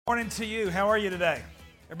Morning to you. How are you today?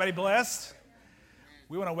 Everybody blessed?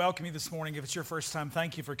 We want to welcome you this morning. If it's your first time,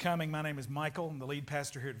 thank you for coming. My name is Michael. I'm the lead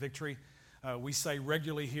pastor here at Victory. We say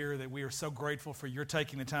regularly here that we are so grateful for your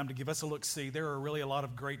taking the time to give us a look-see. There are really a lot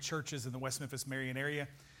of great churches in the West Memphis, Marion area.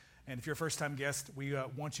 And if you're a first-time guest, we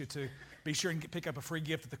want you to be sure and pick up a free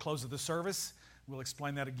gift at the close of the service. We'll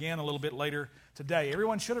explain that again a little bit later today.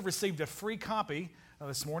 Everyone should have received a free copy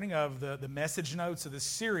this morning of the message notes of this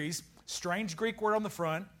series. Strange Greek word on the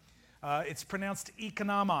front. It's pronounced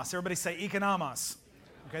economos. Everybody say economos.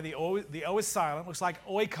 Okay, the O is silent. Looks like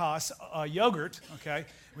oikos, yogurt. Okay,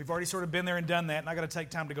 we've already sort of been there and done that, and I got to take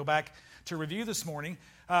time to go back to review this morning.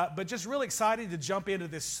 But just really excited to jump into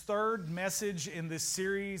this third message in this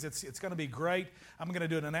series. It's going to be great. I'm going to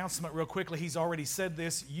do an announcement real quickly. He's already said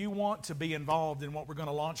this. You want to be involved in what we're going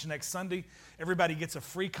to launch next Sunday. Everybody gets a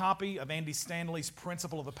free copy of Andy Stanley's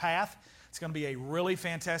Principle of the Path. It's going to be a really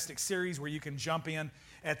fantastic series where you can jump in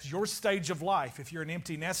at your stage of life. If you're an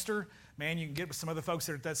empty nester, man, you can get with some other folks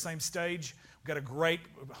that are at that same stage. We've got a great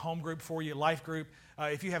home group for you, life group.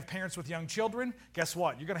 If you have parents with young children, guess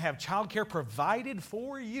what? You're going to have childcare provided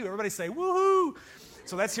for you. Everybody say, woohoo!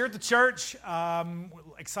 So that's here at the church.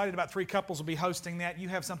 Excited about 3 couples will be hosting that. You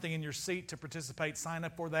have something in your seat to participate. Sign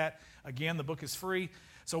up for that. Again, the book is free.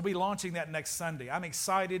 So we'll be launching that next Sunday. I'm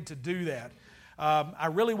excited to do that. I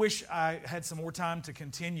really wish I had some more time to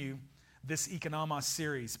continue this Economos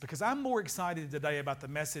series because I'm more excited today about the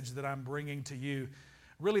message that I'm bringing to you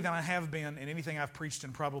really than I have been in anything I've preached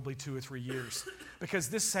in probably 2 or 3 years because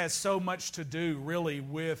this has so much to do really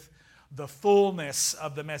with the fullness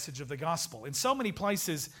of the message of the gospel. In so many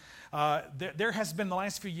places, there has been the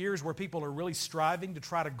last few years where people are really striving to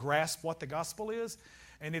try to grasp what the gospel is.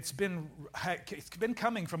 And it's been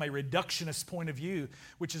coming from a reductionist point of view,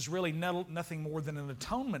 which is really nothing more than an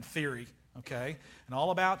atonement theory, okay? And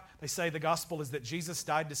all about, they say the gospel is that Jesus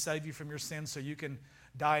died to save you from your sins so you can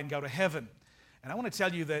die and go to heaven. And I want to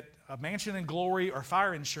tell you that a mansion in glory or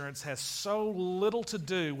fire insurance has so little to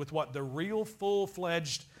do with what the real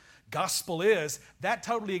full-fledged gospel is. That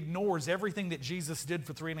totally ignores everything that Jesus did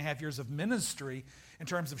for 3.5 years of ministry in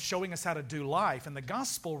terms of showing us how to do life. And the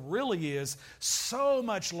gospel really is so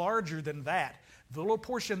much larger than that. The little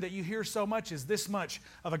portion that you hear so much is this much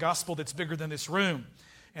of a gospel that's bigger than this room.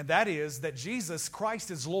 And that is that Jesus Christ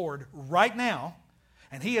is Lord right now,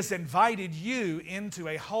 and He has invited you into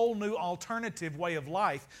a whole new alternative way of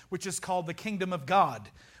life, which is called the kingdom of God,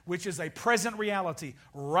 which is a present reality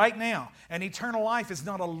right now. And eternal life is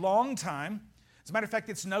not a long time. As a matter of fact,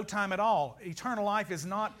 it's no time at all. Eternal life is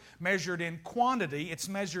not measured in quantity, it's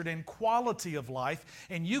measured in quality of life.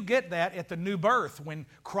 And you get that at the new birth when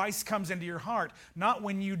Christ comes into your heart, not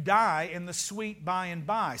when you die in the sweet by and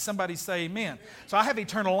by. Somebody say amen. So I have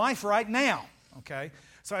eternal life right now, okay?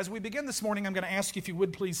 So as we begin this morning, I'm going to ask you if you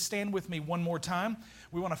would please stand with me one more time.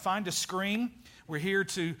 We want to find a screen. We're here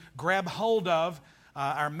to grab hold of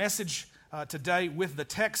our message today with the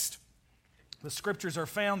text. The scriptures are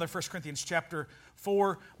found. They're 1 Corinthians chapter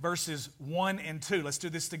 4, verses 1 and 2. Let's do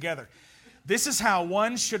this together. This is how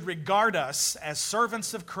one should regard us as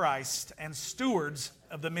servants of Christ and stewards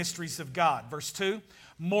of the mysteries of God. Verse 2,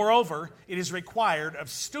 moreover, it is required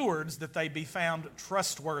of stewards that they be found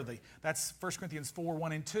trustworthy. That's 1 Corinthians 4,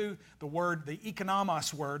 1 and 2. The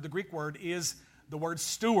economos word, the Greek word, is the word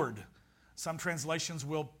steward. Some translations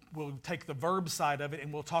will take the verb side of it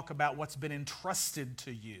and we'll talk about what's been entrusted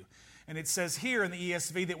to you. And it says here in the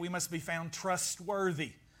ESV that we must be found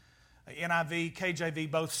trustworthy. NIV,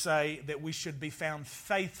 KJV both say that we should be found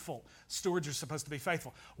faithful. Stewards are supposed to be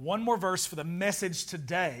faithful. One more verse for the message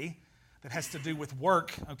today that has to do with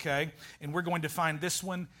work, okay? And we're going to find this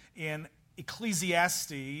one in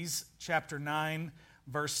Ecclesiastes chapter 9,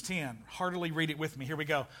 verse 10. Heartily read it with me. Here we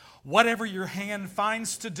go. Whatever your hand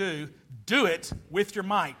finds to do, do it with your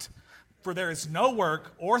might. For there is no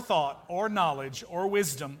work or thought or knowledge or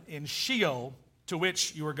wisdom in Sheol to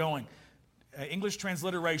which you are going. English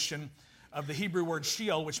transliteration of the Hebrew word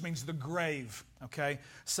Sheol, which means the grave. Okay?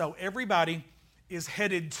 So everybody is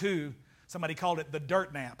headed to, somebody called it the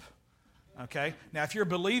dirt nap. Okay? Now, if you're a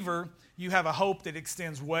believer, you have a hope that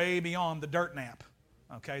extends way beyond the dirt nap.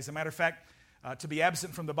 Okay? As a matter of fact, to be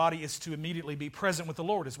absent from the body is to immediately be present with the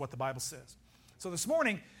Lord, is what the Bible says. So this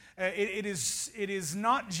morning, it is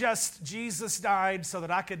not just Jesus died so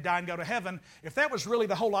that I could die and go to heaven. If that was really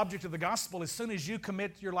the whole object of the gospel, as soon as you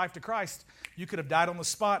commit your life to Christ, you could have died on the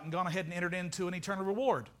spot and gone ahead and entered into an eternal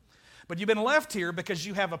reward. But you've been left here because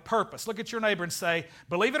you have a purpose. Look at your neighbor and say,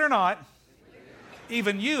 believe it or not,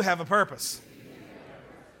 even you have a purpose.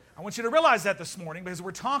 I I want you to realize that this morning because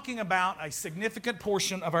we're talking about a significant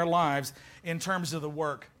portion of our lives in terms of the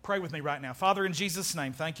work. Pray with me right now. Father, in Jesus'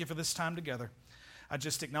 name, thank you for this time together. I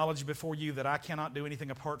just acknowledge before you that I cannot do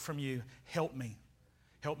anything apart from you. Help me.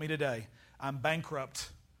 Help me today. I'm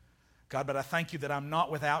bankrupt, God, but I thank you that I'm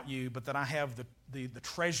not without you, but that I have the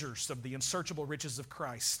treasures of the unsearchable riches of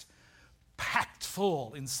Christ packed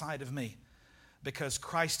full inside of me because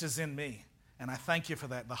Christ is in me. And I thank you for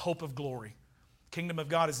that, the hope of glory. Kingdom of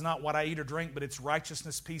God is not what I eat or drink, but it's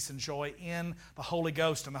righteousness, peace, and joy in the Holy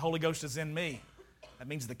Ghost. And the Holy Ghost is in me. That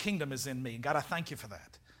means the kingdom is in me. God, I thank you for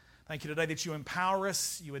that. Thank you today that you empower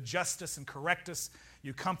us, you adjust us and correct us,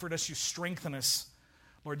 you comfort us, you strengthen us.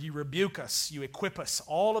 Lord, you rebuke us, you equip us.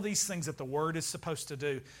 All of these things that the Word is supposed to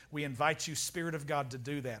do, we invite you, Spirit of God, to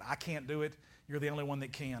do that. I can't do it. You're the only one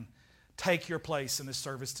that can. Take your place in this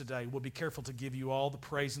service today. We'll be careful to give you all the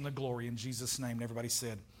praise and the glory in Jesus' name. And everybody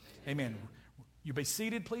said, amen. You be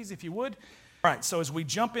seated, please, if you would. All right, so as we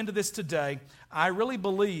jump into this today, I really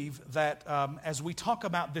believe that as we talk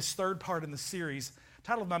about this third part in the series, the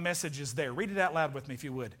title of my message is there. Read it out loud with me, if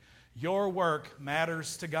you would. Your work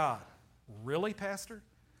matters to God. Really, Pastor?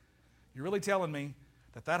 You're really telling me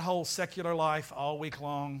that whole secular life all week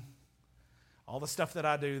long, all the stuff that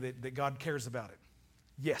I do, that God cares about it?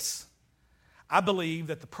 Yes. I believe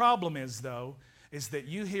that the problem is, though, is that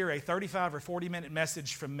you hear a 35 or 40-minute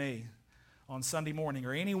message from me on Sunday morning,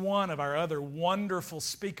 or any one of our other wonderful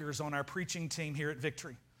speakers on our preaching team here at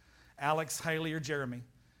Victory, Alex, Haley, or Jeremy.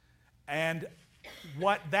 And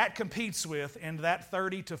what that competes with in that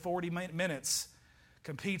 30 to 40 minutes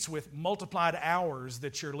competes with multiplied hours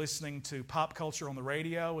that you're listening to pop culture on the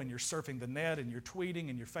radio, and you're surfing the net, and you're tweeting,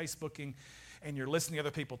 and you're Facebooking, and you're listening to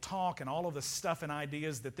other people talk, and all of the stuff and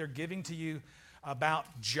ideas that they're giving to you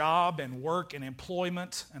about job and work and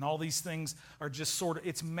employment, and all these things are just sort of,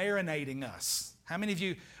 it's marinating us. How many of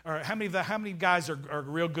you, or how many guys are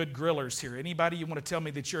real good grillers here? Anybody you want to tell me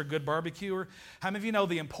that you're a good barbecuer? How many of you know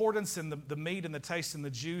the importance in the meat and the taste and the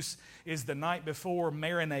juice is the night before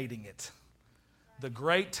marinating it? The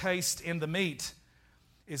great taste in the meat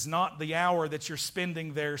is not the hour that you're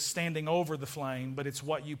spending there standing over the flame, but it's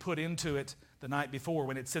what you put into it the night before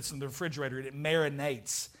when it sits in the refrigerator and it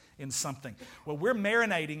marinates in something. Well, we're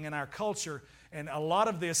marinating in our culture, and a lot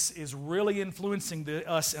of this is really influencing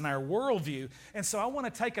us in our worldview. And so I want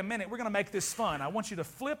to take a minute. We're going to make this fun. I want you to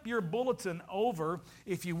flip your bulletin over,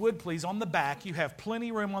 if you would please, on the back. You have plenty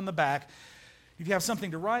of room on the back. If you have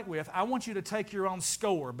something to write with, I want you to take your own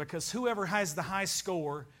score, because whoever has the high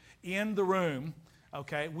score in the room,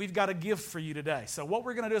 okay, we've got a gift for you today. So what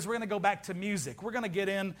we're going to do is we're going to go back to music. We're going to get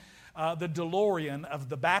in the DeLorean of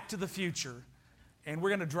the Back to the Future, and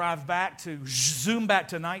we're going to zoom back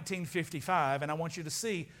to 1955, and I want you to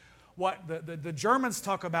see what the Germans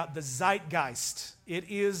talk about, the Zeitgeist. It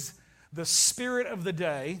is the spirit of the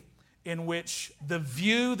day in which the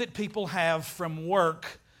view that people have from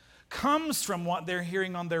work comes from what they're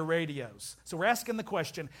hearing on their radios. So we're asking the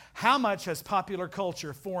question, how much has popular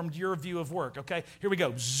culture formed your view of work? Okay, here we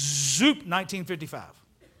go. Zoop, 1955.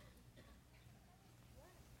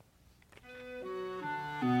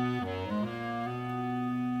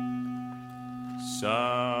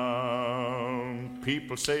 Some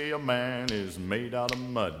people say a man is made out of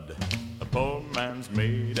mud. A poor man's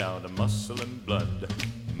made out of muscle and blood.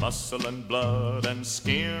 Muscle and blood and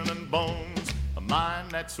skin and bones. A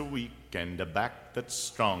mind that's weak and a back that's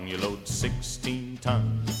strong. You load 16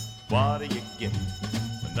 tons. What do you get?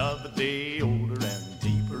 Another day older and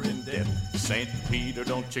deeper in debt. St. Peter,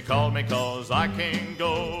 don't you call me, 'cause I can't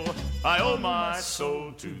go. I owe my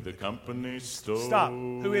soul to the company store. Stop.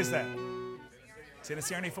 Who is that?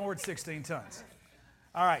 Tennessee Ernie Ford, 16 tons.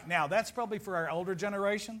 All right, now that's probably for our older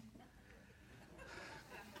generation.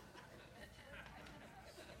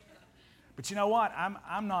 But you know what?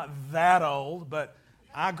 I'm not that old, but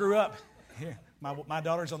I grew up. Here, my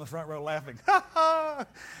daughter's on the front row laughing.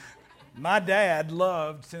 My dad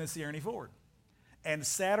loved Tennessee Ernie Ford. And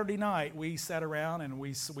Saturday night, we sat around and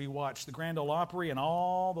we watched the Grand Ole Opry and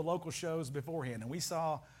all the local shows beforehand. And we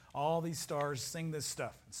saw all these stars sing this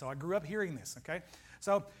stuff. So I grew up hearing this, okay?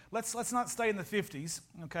 So let's not stay in the 50s,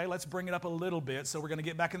 okay? Let's bring it up a little bit. So we're going to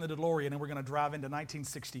get back in the DeLorean and we're going to drive into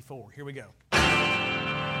 1964. Here we go.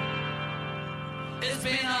 It's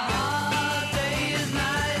been a hard day's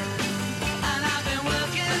night, and I've been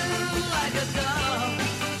working like a dog.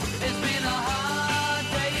 It's been a hard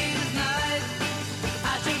day's night,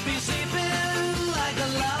 I should be sleeping like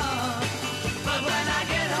a log. But when I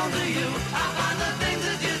get home to you, I find the things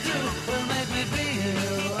that you do will make me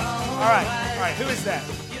feel all right. All right, who is that?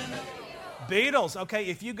 Beatles. Okay,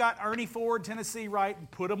 if you got Ernie Ford, Tennessee right,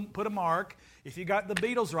 put a mark. If you got the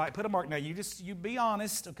Beatles right, put a mark. Now, you be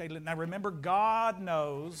honest. Okay, now remember, God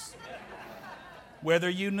knows whether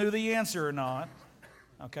you knew the answer or not.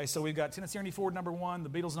 Okay, so we've got Tennessee Ernie Ford number 1, the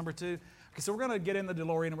Beatles number 2. Okay, so we're going to get in the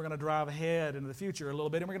DeLorean and we're going to drive ahead into the future a little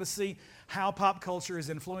bit, and we're going to see how pop culture is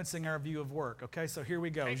influencing our view of work. Okay, so here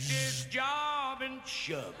we go. Take this job and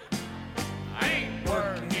shove it. I ain't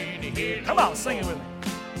working here. Come on, sing it with me.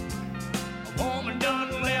 A woman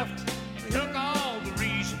done left, took all the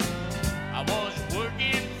reason I was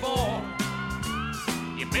working for.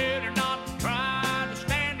 You better not try to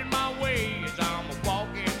stand in my way as I'm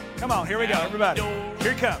walking. Come on, here we go, everybody.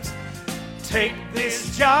 Here it comes. Take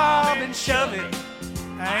this job and shove it.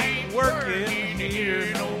 I ain't working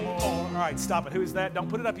here no more. All right, stop it. Who is that? Don't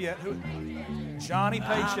put it up yet. Who? Johnny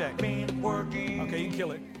Paycheck. Okay, you can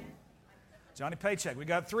kill it. Johnny Paycheck. We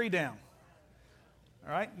got 3 down.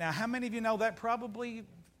 All right, now how many of you know that probably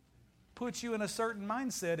puts you in a certain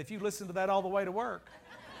mindset if you listen to that all the way to work?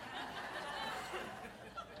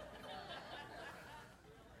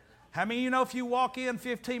 How many of you know if you walk in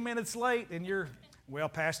 15 minutes late and you're, well,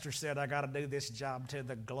 pastor said I got to do this job to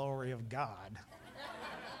the glory of God.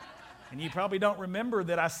 And you probably don't remember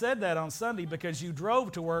that I said that on Sunday because you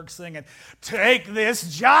drove to work singing, take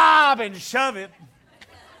this job and shove it.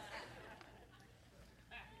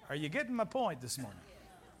 Are you getting my point this morning?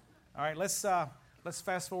 All right, let's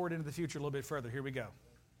fast forward into the future a little bit further. Here we go.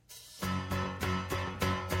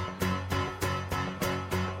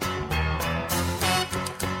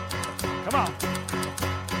 Come on.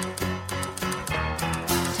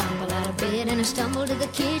 Tumble out of bed and I stumble to the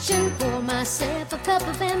kitchen, pour myself a cup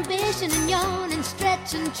of ambition and yawn and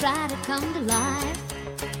stretch and try to come to life.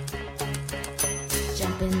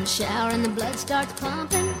 Jump in the shower and the blood starts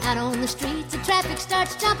pumping. Out on the streets, the traffic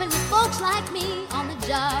starts jumping with folks like me on the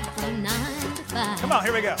job from 9 to 5. Come on,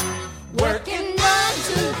 here we go. Working 9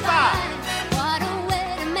 to 5. What a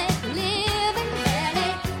way to make a living.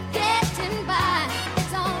 Barely getting by.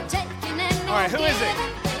 It's all taking and no All right, who is it?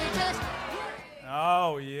 giving. They just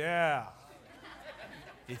Oh, yeah.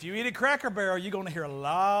 If you eat at Cracker Barrel, you're going to hear a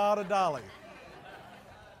lot of Dolly.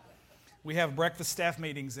 We have breakfast staff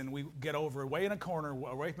meetings, and we get over way in a corner,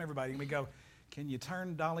 away from everybody, and we go, can you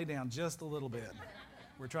turn Dolly down just a little bit?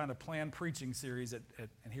 We're trying to plan preaching series and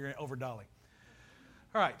hear over Dolly.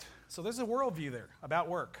 All right, so there's a worldview there about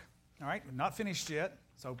work. All right, we're not finished yet,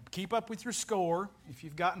 so keep up with your score. If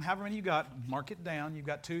you've gotten however many you got, mark it down. You've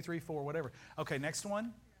got 2, 3, 4, whatever. Okay, next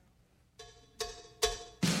one.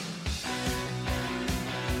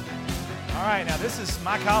 All right, now this is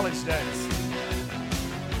my college days.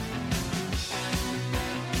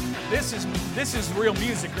 This is real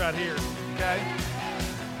music right here, okay?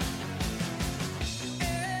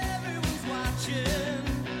 Everyone's watching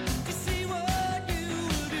to see what you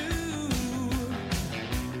do.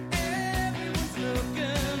 Everyone's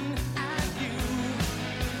looking at you.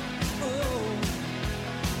 Oh,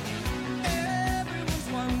 everyone's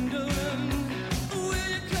wondering, will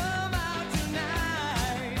you come out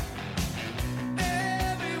tonight?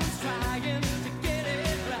 Everyone's trying to get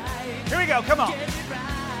it right. Here we go, come on. Get it right.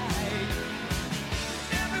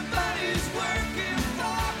 Everybody's working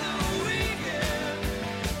for the weekend.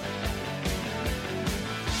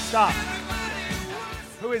 Stop. Everybody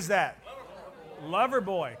wants Who is that?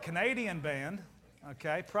 Loverboy, Canadian band.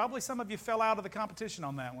 Okay, probably some of you fell out of the competition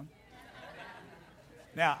on that one.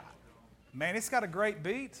 Now, man, it's got a great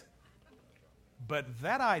beat, but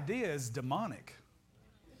that idea is demonic.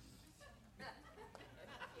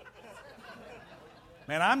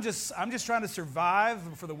 Man, I'm just trying to survive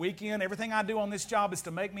for the weekend. Everything I do on this job is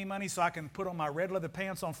to make me money so I can put on my red leather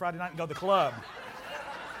pants on Friday night and go to the club.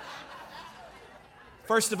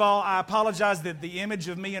 First of all, I apologize that the image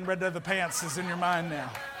of me in red leather pants is in your mind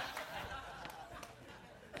now.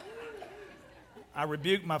 I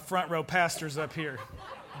rebuke my front row pastors up here.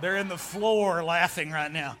 They're in the floor laughing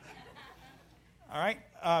right now. All right?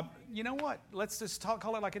 You know what? Let's just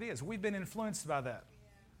call it like it is. We've been influenced by that.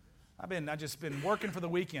 I just been working for the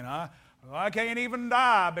weekend. I can't even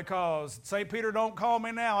die because St. Peter don't call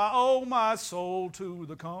me now. I owe my soul to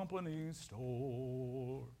the company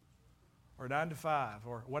store. Or 9 to 5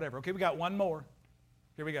 or whatever. Okay, we got one more.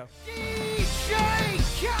 Here we go. DJ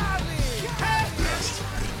Khaled.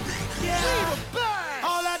 Yeah.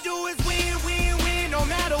 All I do is win, win, win, no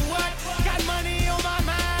matter what. Got money on my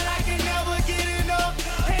mind, I can never get enough.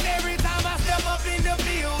 And every time I step up in the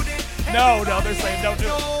building, No, they're saying don't do it.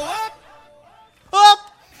 go up, Up!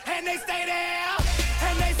 and they stay there,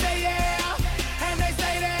 and they say yeah, and they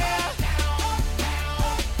say there.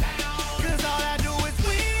 'Cause all I do is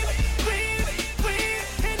win, win, win.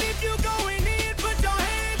 And if you going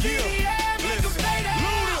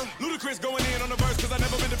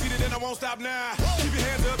stop now. Keep your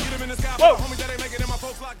hands up, get them in the sky. Whoa. Homies that ain't making it, my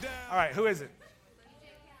folks locked down. All right, who is it?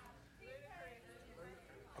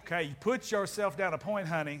 Okay, you put yourself down a point,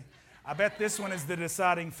 honey. I bet this one is the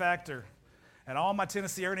deciding factor. And all my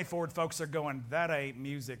Tennessee Ernie Ford folks are going, that ain't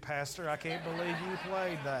music, Pastor. I can't believe you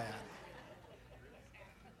played that.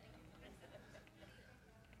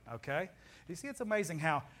 Okay? You see, it's amazing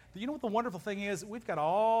how, you know what the wonderful thing is? We've got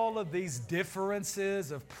all of these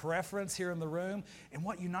differences of preference here in the room, and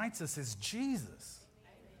what unites us is Jesus.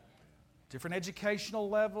 Different educational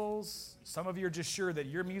levels. Some of you are just sure that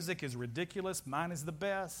your music is ridiculous, mine is the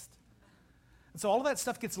best. And so all of that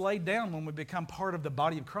stuff gets laid down when we become part of the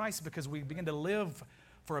body of Christ, because we begin to live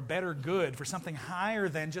for a better good, for something higher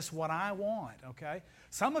than just what I want, okay?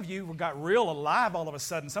 Some of you got real alive all of a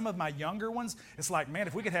sudden. Some of my younger ones, it's like, man,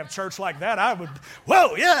 if we could have church like that, I would,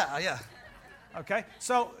 whoa, yeah. Okay?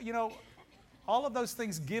 So, you know, all of those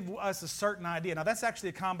things give us a certain idea. Now, that's actually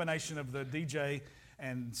a combination of the DJ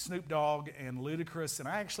and Snoop Dogg and Ludacris, and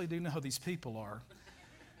I actually do know who these people are.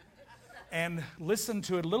 And listen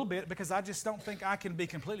to it a little bit, because I just don't think I can be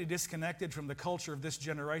completely disconnected from the culture of this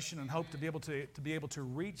generation and hope to be able to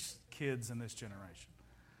reach kids in this generation.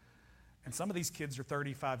 And some of these kids are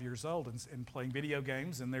 35 years old and playing video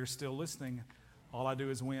games, and they're still listening. All I do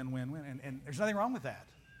is win. And there's nothing wrong with that.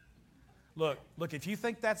 Look, if you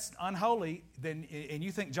think that's unholy, then and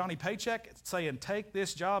you think Johnny Paycheck saying, take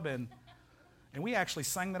this job, and we actually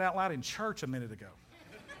sang that out loud in church a minute ago.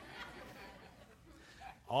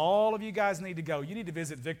 All of you guys need to go. You need to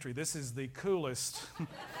visit Victory. This is the coolest.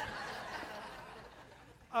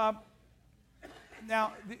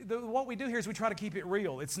 Now, what we do here is we try to keep it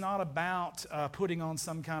real. It's not about putting on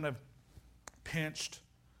some kind of pinched,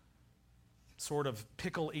 sort of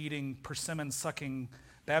pickle-eating, persimmon-sucking,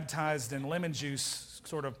 baptized in lemon juice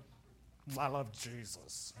sort of, I love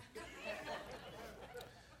Jesus.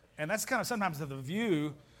 And that's kind of sometimes the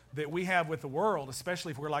view that we have with the world,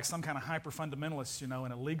 especially if we're like some kind of hyper-fundamentalist, you know,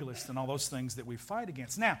 and a legalist and all those things that we fight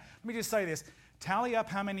against. Now, let me just say this. Tally up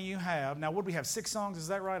how many you have. Now, what do we have, 6 songs? Is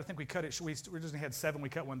that right? I think we cut it. We just had 7. We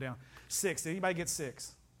cut one down. 6. Did anybody get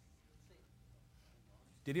 6?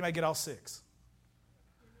 Did anybody get all 6?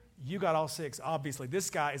 You got all 6, obviously. This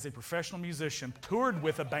guy is a professional musician, toured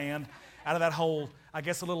with a band out of that whole, I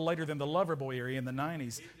guess a little later than the Loverboy area in the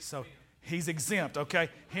 90s. So he's exempt, okay?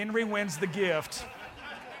 Henry wins the gift.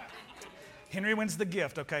 Henry wins the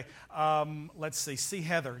gift, okay? Let's see. See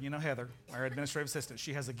Heather. You know Heather, our administrative assistant.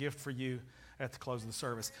 She has a gift for you at the close of the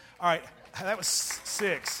service. All right, that was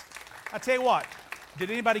 6. I tell you what,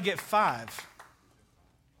 did anybody get 5?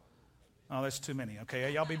 Oh, that's too many.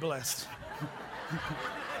 Okay, y'all be blessed.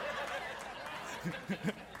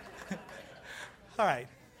 All right.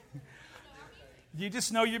 You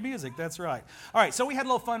just know your music. That's right. All right, so we had a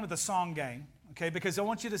little fun with the song game. Okay, because I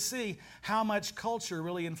want you to see how much culture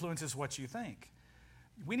really influences what you think.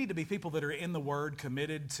 We need to be people that are in the Word,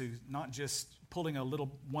 committed to not just pulling a little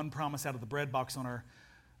one promise out of the bread box on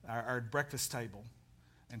our breakfast table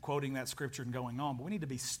and quoting that scripture and going on, but we need to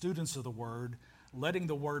be students of the Word, letting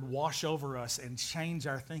the Word wash over us and change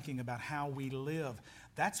our thinking about how we live.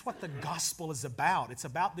 That's what the gospel is about. It's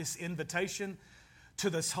about this invitation to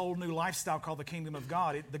this whole new lifestyle called the kingdom of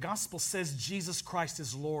God. The gospel says Jesus Christ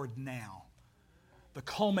is Lord now. The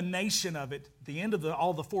culmination of it, the end of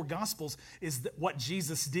all the 4 Gospels, is what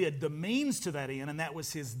Jesus did, the means to that end, and that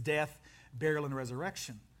was his death, burial, and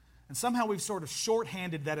resurrection. And somehow we've sort of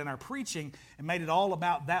shorthanded that in our preaching and made it all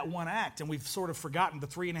about that one act, and we've sort of forgotten the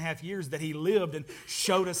 3.5 years that he lived and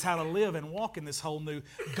showed us how to live and walk in this whole new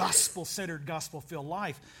gospel-centered, gospel-filled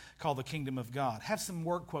life called the kingdom of God. Have some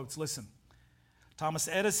word quotes. Listen. Thomas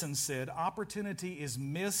Edison said, "Opportunity is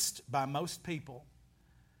missed by most people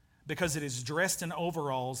because it is dressed in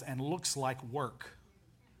overalls and looks like work."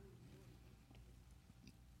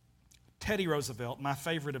 Teddy Roosevelt, my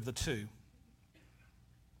favorite of the two,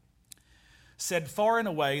 said, "Far and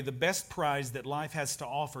away, the best prize that life has to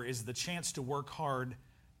offer is the chance to work hard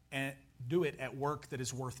and do it at work that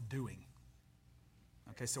is worth doing."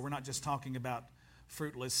 Okay, so we're not just talking about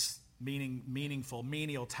fruitless, meaningful,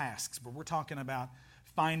 menial tasks, but we're talking about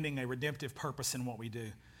finding a redemptive purpose in what we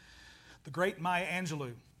do. The great Maya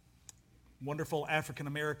Angelou, wonderful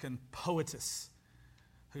African-American poetess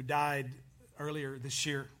who died earlier this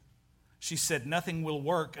year, she said, "Nothing will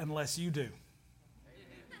work unless you do."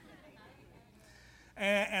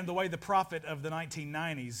 And the way the prophet of the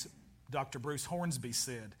 1990s, Dr. Bruce Hornsby,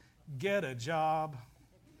 said, "Get a job."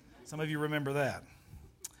 Some of you remember that.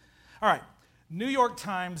 All right, New York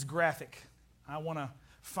Times graphic. I want to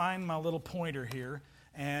find my little pointer here,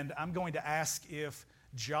 and I'm going to ask if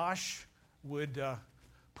Josh would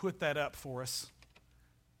put that up for us.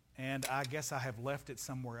 and I guess I have left it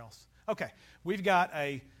somewhere else. Okay, we've got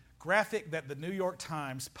a graphic that the New York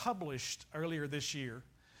Times published earlier this year,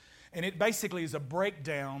 and it basically is a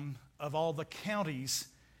breakdown of all the counties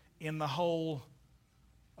in the whole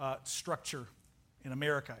structure in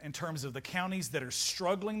America in terms of the counties that are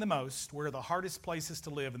struggling the most, where are the hardest places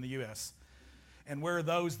to live in the U.S., and where are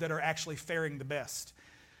those that are actually faring the best.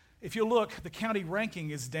 If you look, the county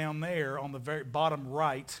ranking is down there on the very bottom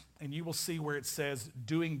right, and you will see where it says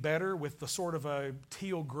doing better with the sort of a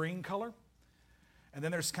teal green color. And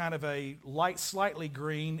then there's kind of a light, slightly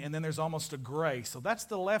green, and then there's almost a gray. So that's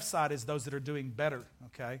the left side, is those that are doing better,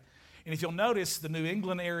 okay? And if you'll notice, the New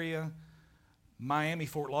England area, Miami,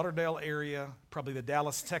 Fort Lauderdale area, probably the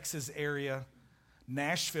Dallas, Texas area,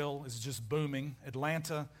 Nashville is just booming,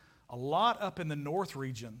 Atlanta, a lot up in the north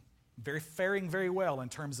region, faring very well in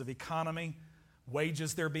terms of economy,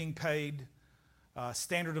 wages they're being paid,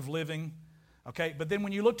 standard of living, okay? But then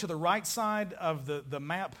when you look to the right side of the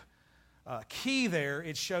map key there,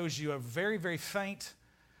 it shows you a very, very faint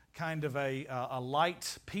kind of a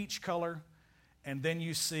light peach color, and then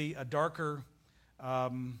you see a darker, I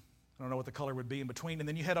don't know what the color would be in between, and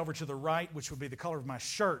then you head over to the right, which would be the color of my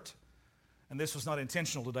shirt. And this was not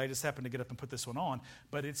intentional today, I just happened to get up and put this one on,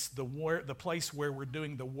 but it's the place where we're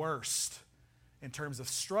doing the worst in terms of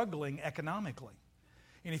struggling economically.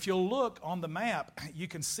 And if you'll look on the map, you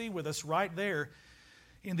can see with us right there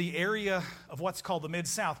in the area of what's called the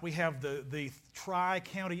Mid-South, we have the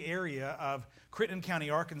tri-county area of Crittenden County,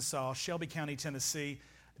 Arkansas, Shelby County, Tennessee,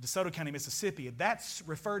 DeSoto County, Mississippi. That's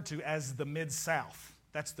referred to as the Mid-South.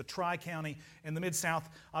 That's the tri-county, and the Mid-South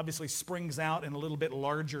obviously springs out in a little bit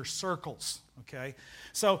larger circles, okay?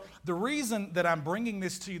 So the reason that I'm bringing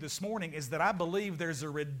this to you this morning is that I believe there's a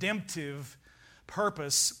redemptive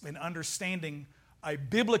purpose in understanding a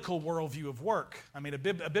biblical worldview of work. I mean, a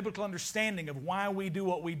biblical understanding of why we do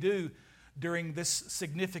what we do during this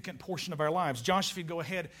significant portion of our lives. Josh, if you go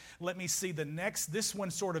ahead, let me see the next. This one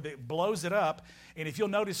sort of, it blows it up. And if you'll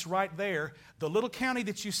notice right there, the little county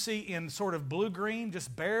that you see in sort of blue-green,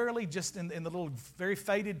 just barely, just in the little very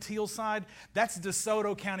faded teal side, that's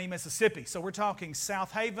DeSoto County, Mississippi. So we're talking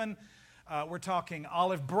South Haven, we're talking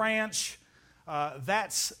Olive Branch.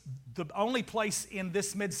 That's the only place in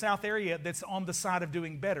this Mid-South area that's on the side of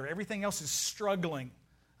doing better. Everything else is struggling,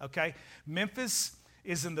 okay? Memphis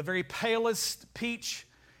is in the very palest peach,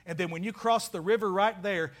 and then when you cross the river right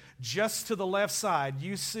there, just to the left side,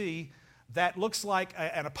 you see that looks like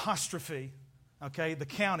an apostrophe, okay? The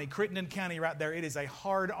county, Crittenden County right there, it is a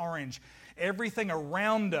hard orange. Everything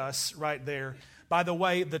around us right there, by the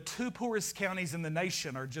way, the two poorest counties in the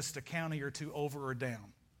nation are just a county or two over or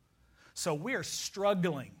down. So we're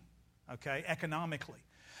struggling, okay, economically.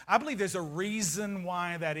 I believe there's a reason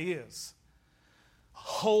why that is.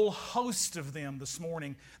 Whole host of them this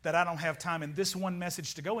morning that I don't have time in this one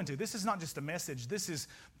message to go into. This is not just a message. This is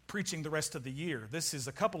preaching the rest of the year. This is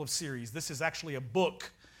a couple of series. This is actually a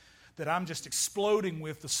book that I'm just exploding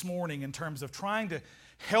with this morning in terms of trying to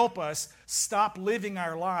help us stop living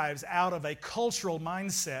our lives out of a cultural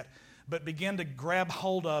mindset, but begin to grab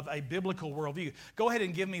hold of a biblical worldview. Go ahead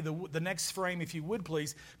and give me the next frame, if you would,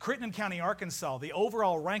 please. Crittenden County, Arkansas, the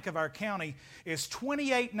overall rank of our county is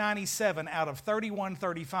 2897 out of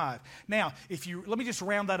 3135. Now, let me just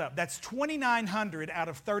round that up. That's 2,900 out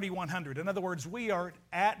of 3,100. In other words, we are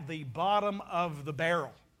at the bottom of the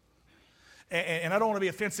barrel. And I don't want to be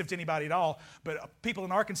offensive to anybody at all, but people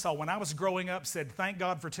in Arkansas, when I was growing up, said, thank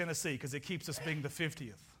God for Tennessee, because it keeps us being the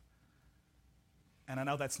 50th. And I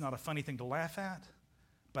know that's not a funny thing to laugh at,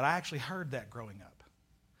 but I actually heard that growing up.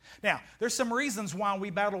 Now, there's some reasons why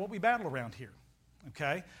we battle what we battle around here,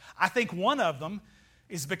 okay? I think one of them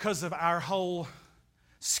is because of our whole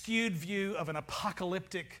skewed view of an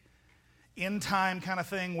apocalyptic end time kind of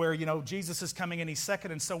thing where, Jesus is coming any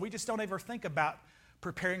second, and so we just don't ever think about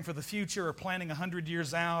preparing for the future or planning 100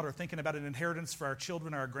 years out or thinking about an inheritance for our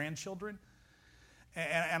children or our grandchildren.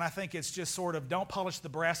 And I think it's just sort of don't polish the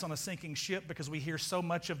brass on a sinking ship, because we hear so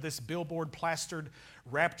much of this billboard plastered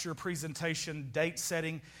rapture presentation, date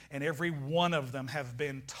setting, and every one of them have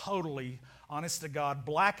been totally, honest to God,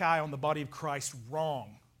 black eye on the body of Christ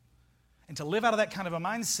wrong. And to live out of that kind of a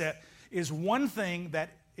mindset is one thing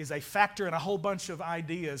that is a factor in a whole bunch of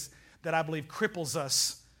ideas that I believe cripples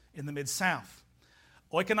us in the Mid-South.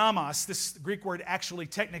 Oikonomos, this Greek word actually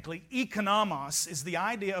technically, economos, is the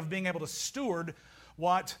idea of being able to steward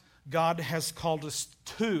what God has called us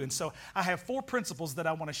to. And so I have 4 principles that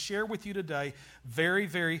I want to share with you today very,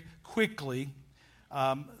 very quickly.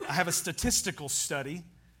 I have a statistical study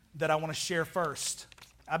that I want to share first.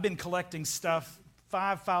 I've been collecting stuff,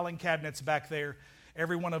 5 filing cabinets back there,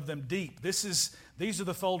 every one of them deep. This is These are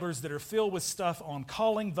the folders that are filled with stuff on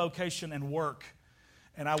calling, vocation, and work.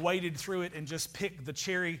 And I waded through it and just picked the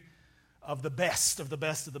cherry of the best of the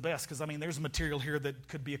best of the best, because, I mean, there's material here that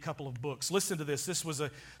could be a couple of books. Listen to this. This was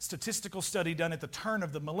a statistical study done at the turn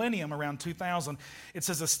of the millennium around 2000. It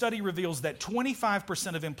says a study reveals that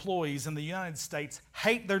 25% of employees in the United States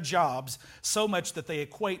hate their jobs so much that they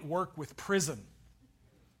equate work with prison.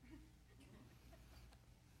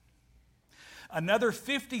 Another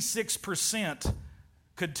 56%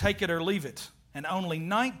 could take it or leave it, and only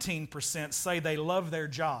 19% say they love their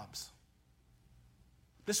jobs.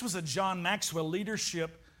 This was a John Maxwell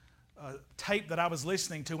leadership tape that I was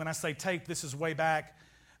listening to. When I say tape, this is way back.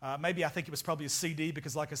 Maybe I think it was probably a CD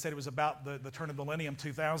because, like I said, it was about the turn of the millennium,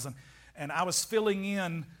 2000. And I was filling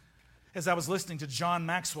in as I was listening to John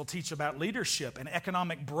Maxwell teach about leadership and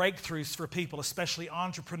economic breakthroughs for people, especially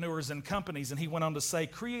entrepreneurs and companies. And he went on to say,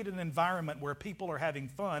 create an environment where people are having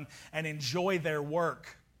fun and enjoy their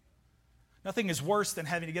work. Nothing is worse than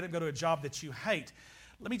having to get up and go to a job that you hate.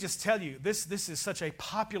 Let me just tell you, this is such a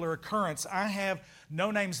popular occurrence. I have,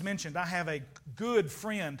 no names mentioned, I have a good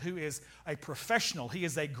friend who is a professional. He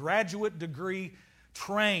is a graduate degree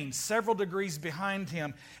trained, several degrees behind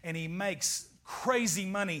him, and he makes crazy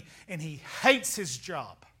money, and he hates his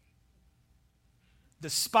job,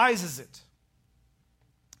 despises it.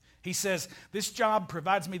 He says, this job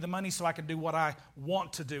provides me the money so I can do what I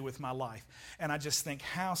want to do with my life. And I just think,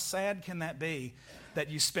 how sad can that be that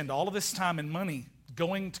you spend all of this time and money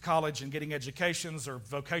going to college and getting educations or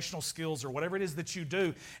vocational skills or whatever it is that you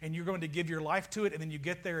do, and you're going to give your life to it, and then you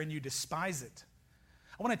get there and you despise it.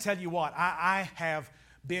 I want to tell you what, I have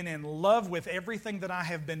been in love with everything that I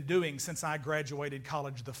have been doing since I graduated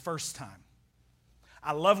college the first time.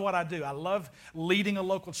 I love what I do. I love leading a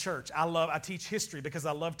local church. I teach history because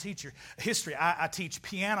I love history. I teach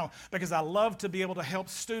piano because I love to be able to help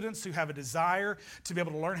students who have a desire to be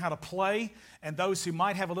able to learn how to play, and those who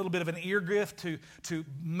might have a little bit of an ear gift to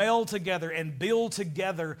meld together and build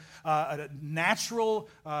together natural,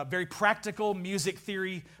 very practical music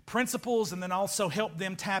theory principles, and then also help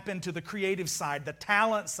them tap into the creative side, the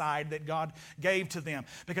talent side that God gave to them.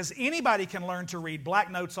 Because anybody can learn to read black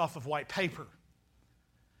notes off of white paper.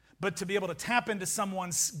 But to be able to tap into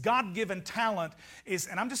someone's God-given talent is,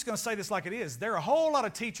 and I'm just going to say this like it is, there are a whole lot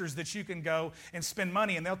of teachers that you can go and spend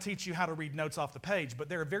money and they'll teach you how to read notes off the page, but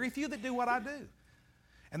there are very few that do what I do.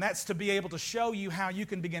 And that's to be able to show you how you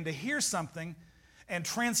can begin to hear something and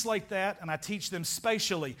translate that, and I teach them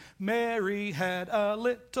spatially. Mary had a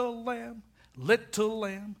little lamb, little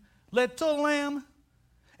lamb, little lamb.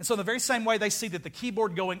 And so in the very same way they see that the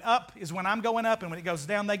keyboard going up is when I'm going up, and when it goes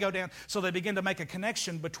down, they go down. So they begin to make a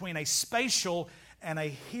connection between a spatial and a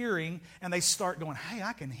hearing, and they start going, hey,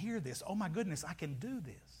 I can hear this. Oh my goodness, I can do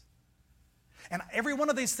this. And every one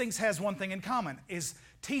of these things has one thing in common, is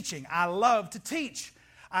teaching. I love to teach.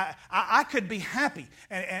 I could be happy,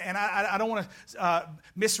 and I don't want to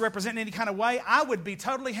misrepresent in any kind of way. I would be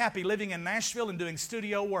totally happy living in Nashville and doing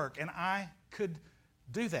studio work, and I could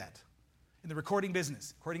do that. In the recording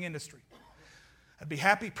business, recording industry. I'd be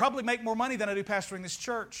happy, probably make more money than I do pastoring this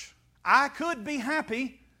church. I could be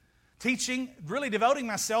happy teaching, really devoting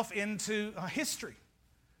myself into history.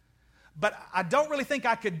 But I don't really think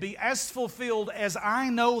I could be as fulfilled as I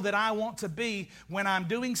know that I want to be when I'm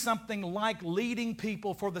doing something like leading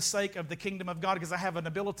people for the sake of the kingdom of God, because I have an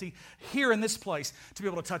ability here in this place to be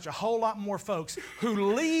able to touch a whole lot more folks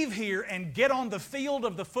who leave here and get on the field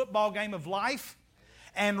of the football game of life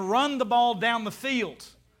and run the ball down the field.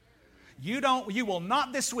 You will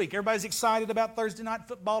not this week. Everybody's excited about Thursday night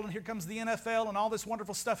football, and here comes the NFL and all this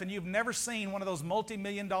wonderful stuff, and you've never seen one of those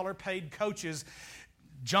multi-million-dollar paid coaches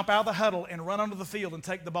jump out of the huddle and run onto the field and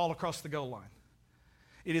take the ball across the goal line.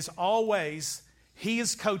 It is always, he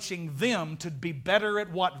is coaching them to be better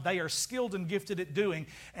at what they are skilled and gifted at doing,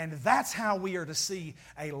 and that's how we are to see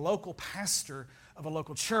a local pastor of a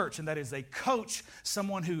local church, and that is a coach,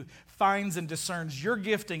 someone who finds and discerns your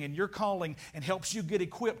gifting and your calling and helps you get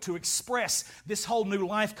equipped to express this whole new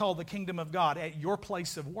life called the kingdom of God at your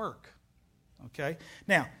place of work. Okay?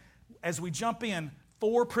 Now, as we jump in,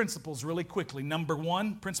 4 principles really quickly.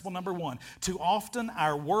 Principle number one, too often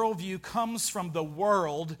our worldview comes from the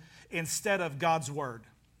world instead of God's word.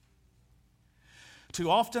 Too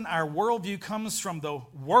often our worldview comes from the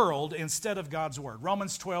world instead of God's word.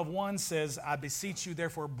 Romans 12:1 says, I beseech you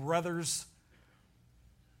therefore, brothers.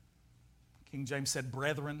 King James said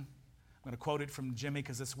brethren. I'm going to quote it from Jimmy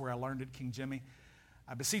because that's where I learned it, King Jimmy.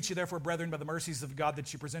 I beseech you therefore, brethren, by the mercies of God,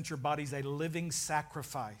 that you present your bodies a living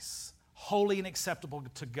sacrifice, holy and acceptable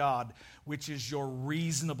to God, which is your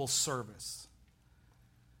reasonable service.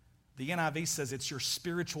 The NIV says it's your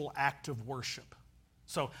spiritual act of worship.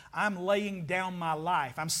 So I'm laying down my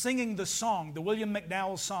life. I'm singing the song, the William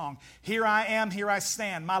McDowell song, "Here I am, here I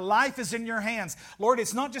stand. My life is in your hands." Lord,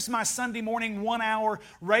 it's not just my Sunday morning 1 hour,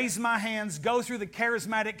 raise my hands, go through the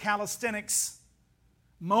charismatic calisthenics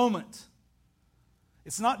moment.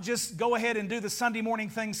 It's not just go ahead and do the Sunday morning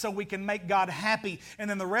thing so we can make God happy, and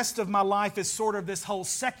then the rest of my life is sort of this whole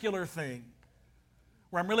secular thing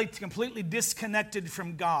where I'm really completely disconnected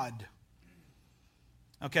from God.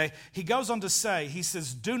 Okay, he goes on to say, he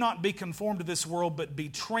says, "Do not be conformed to this world, but be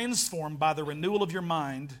transformed by the renewal of your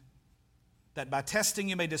mind, that by testing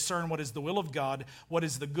you may discern what is the will of God, what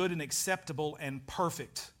is the good and acceptable and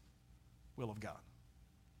perfect will of God."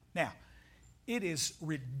 Now, it is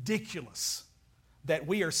ridiculous that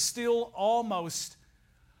we are still almost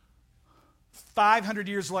 500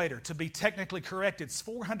 years later, to be technically correct, it's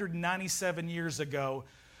 497 years ago,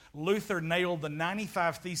 Luther nailed the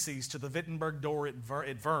 95 Theses to the Wittenberg door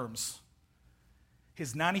at Worms.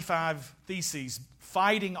 His 95 Theses,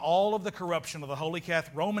 fighting all of the corruption of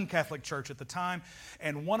the Roman Catholic Church at the time.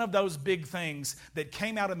 And one of those big things that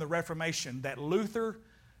came out in the Reformation, that Luther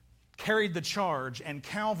carried the charge and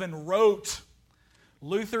Calvin wrote.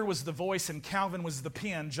 Luther was the voice and Calvin was the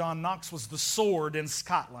pen. John Knox was the sword in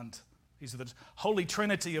Scotland. These are the Holy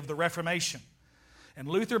Trinity of the Reformation. And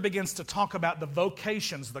Luther begins to talk about the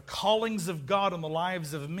vocations, the callings of God on the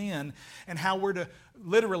lives of men, and how we're to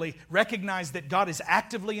literally recognize that God is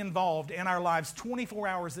actively involved in our lives 24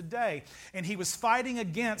 hours a day. And he was fighting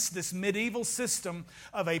against this medieval system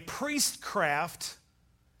of a priestcraft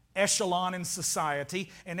echelon in society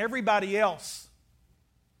and everybody else.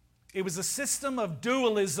 It was a system of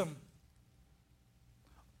dualism.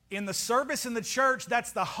 In the service in the church,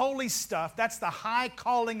 that's the holy stuff. That's the high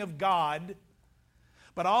calling of God.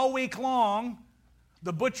 But all week long,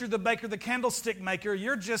 the butcher, the baker, the candlestick maker,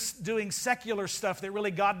 you're just doing secular stuff that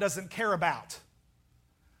really God doesn't care about.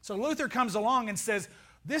 So Luther comes along and says,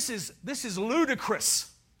 this is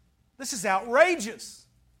ludicrous. This is outrageous.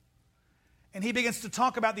 And he begins to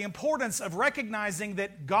talk about the importance of recognizing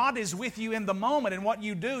that God is with you in the moment, and what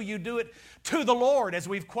you do it to the Lord, as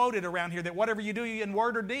we've quoted around here, that whatever you do in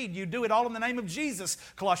word or deed, you do it all in the name of Jesus,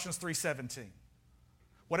 Colossians 3:17.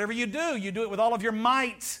 Whatever you do it with all of your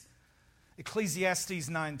might, Ecclesiastes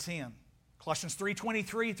 9:10. Colossians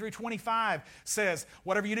 3:23 through 25 says,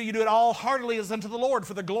 whatever you do it all heartily as unto the Lord,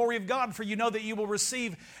 for the glory of God, for you know that you will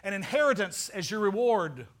receive an inheritance as your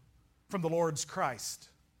reward from the Lord's Christ.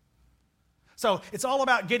 So it's all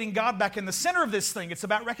about getting God back in the center of this thing. It's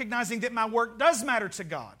about recognizing that my work does matter to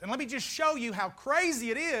God. And let me just show you how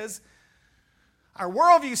crazy it is. Our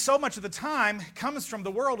worldview so much of the time comes from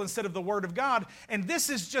the world instead of the Word of God. And this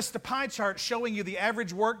is just a pie chart showing you the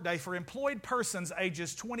average workday for employed persons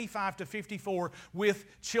ages 25 to 54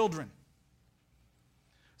 with children.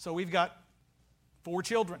 So we've got 4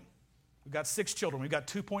 children. We've got 6 children. We've got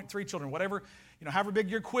 2.3 children. Whatever, however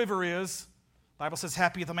big your quiver is. The Bible says,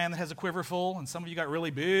 happy is the man that has a quiver full. And some of you got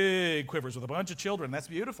really big quivers with a bunch of children. That's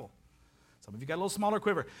beautiful. Some of you got a little smaller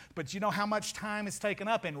quiver. But you know how much time is taken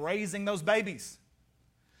up in raising those babies.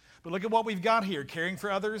 But look at what we've got here. Caring for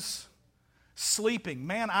others, sleeping.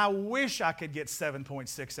 Man, I wish I could get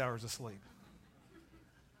 7.6 hours of sleep.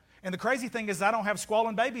 And the crazy thing is I don't have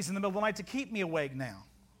squalling babies in the middle of the night to keep me awake now.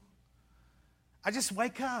 I just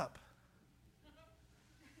wake up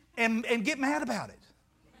and get mad about it.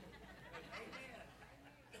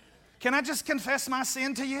 Can I just confess my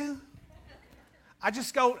sin to you? I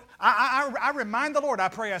just go, I remind the Lord, I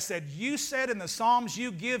pray, I said, you said in the Psalms,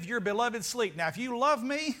 you give your beloved sleep. Now, if you love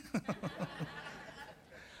me,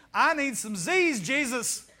 I need some Z's,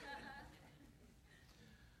 Jesus.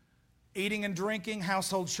 Eating and drinking,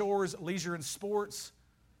 household chores, leisure and sports.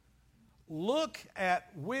 Look at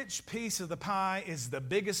which piece of the pie is the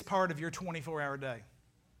biggest part of your 24-hour day.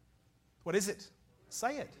 What is it?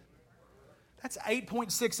 Say it. That's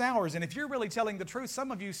 8.6 hours. And if you're really telling the truth,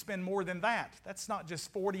 some of you spend more than that. That's not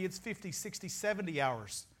just 40, it's 50, 60, 70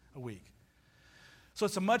 hours a week. So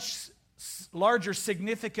it's a much larger,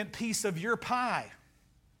 significant piece of your pie.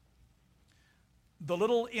 The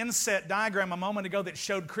little inset diagram a moment ago that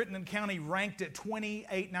showed Crittenden County ranked at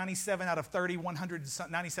 2897 out of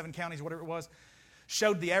 197 counties, whatever it was,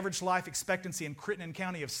 showed the average life expectancy in Crittenden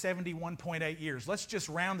County of 71.8 years. Let's just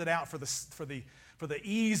round it out for the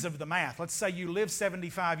ease of the math. Let's say you live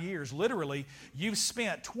 75 years. Literally, you've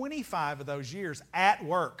spent 25 of those years at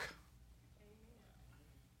work.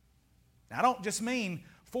 Now, I don't just mean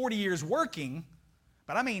 40 years working,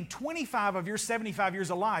 but I mean 25 of your 75 years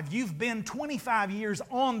alive. You've been 25 years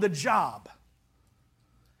on the job.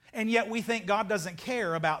 And yet we think God doesn't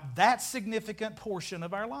care about that significant portion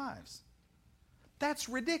of our lives. That's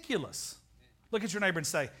ridiculous. Look at your neighbor and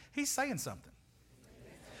say, he's saying something.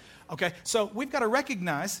 Okay, so we've got to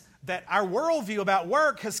recognize that our worldview about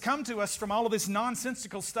work has come to us from all of this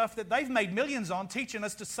nonsensical stuff that they've made millions on, teaching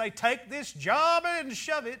us to say, take this job and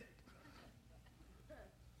shove it.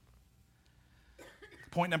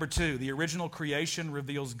 Point number 2, the original creation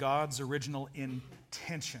reveals God's original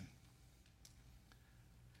intention.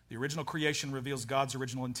 The original creation reveals God's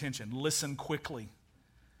original intention. Listen quickly.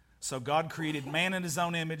 So God created man in his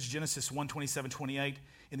own image, Genesis 1:27-28.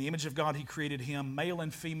 In the image of God he created him, male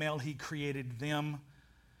and female he created them.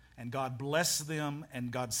 And God blessed them,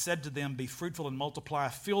 and God said to them, be fruitful and multiply,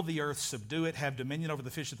 fill the earth, subdue it, have dominion over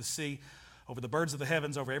the fish of the sea, over the birds of the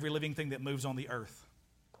heavens, over every living thing that moves on the earth.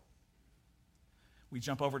 We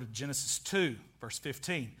jump over to Genesis 2, verse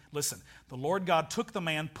 15. Listen, the Lord God took the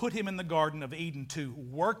man, put him in the Garden of Eden to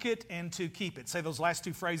work it and to keep it. Say those last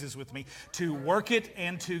two phrases with me. To work it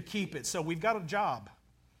and to keep it. So we've got a job.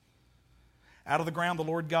 Out of the ground the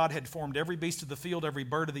Lord God had formed every beast of the field, every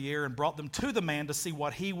bird of the air, and brought them to the man to see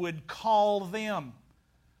what he would call them.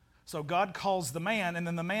 So God calls the man, and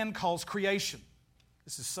then the man calls creation.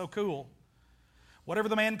 This is so cool. Whatever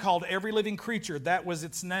the man called every living creature, that was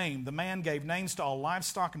its name. The man gave names to all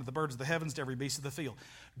livestock and to the birds of the heavens, to every beast of the field.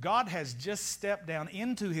 God has just stepped down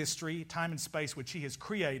into history, time and space, which he has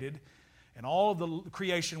created, and all of the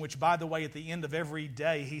creation, which, by the way, at the end of every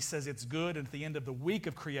day, he says it's good, and at the end of the week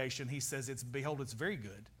of creation, he says, behold, it's very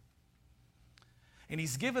good. And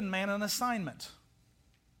he's given man an assignment.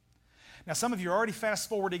 Now, some of you are already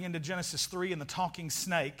fast-forwarding into Genesis 3 and the talking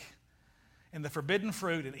snake, and the forbidden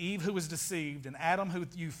fruit, and Eve who was deceived, and Adam who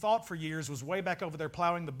you thought for years was way back over there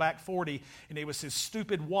plowing the back 40, and it was his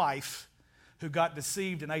stupid wife who got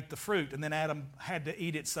deceived and ate the fruit, and then Adam had to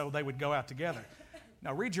eat it so they would go out together.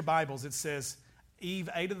 Now read your Bibles. It says, Eve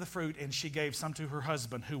ate of the fruit, and she gave some to her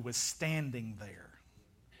husband who was standing there.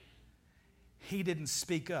 He didn't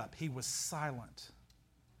speak up. He was silent.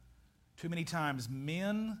 Too many times,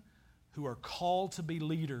 men who are called to be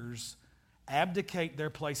leaders abdicate their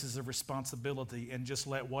places of responsibility and just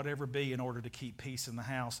let whatever be in order to keep peace in the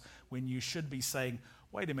house, when you should be saying,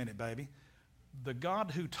 wait a minute, baby. The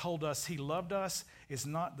God who told us he loved us is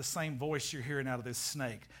not the same voice you're hearing out of this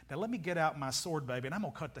snake. Now let me get out my sword, baby, and I'm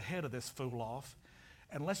going to cut the head of this fool off,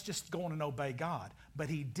 and let's just go on and obey God. But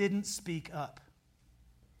he didn't speak up.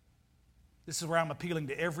 This is where I'm appealing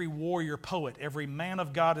to every warrior poet, every man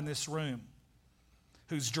of God in this room,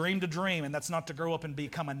 who's dreamed a dream, and that's not to grow up and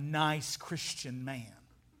become a nice Christian man.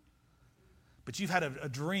 But you've had a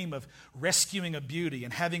dream of rescuing a beauty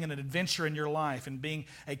and having an adventure in your life and being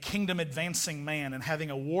a kingdom-advancing man and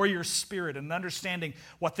having a warrior spirit and understanding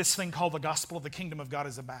what this thing called the gospel of the kingdom of God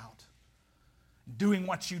is about. Doing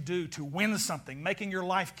what you do to win something, making your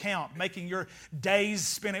life count, making your days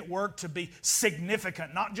spent at work to be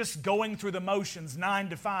significant, not just going through the motions 9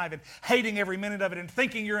 to 5 and hating every minute of it and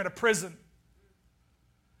thinking you're in a prison.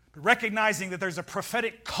 But recognizing that there's a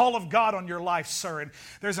prophetic call of God on your life, sir, and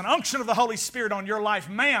there's an unction of the Holy Spirit on your life,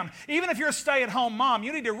 ma'am. Even if you're a stay-at-home mom,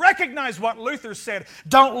 you need to recognize what Luther said.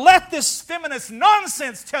 Don't let this feminist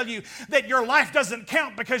nonsense tell you that your life doesn't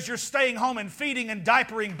count because you're staying home and feeding and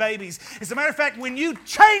diapering babies. As a matter of fact, when you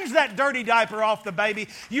change that dirty diaper off the baby,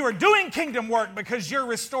 you are doing kingdom work because you're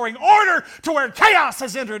restoring order to where chaos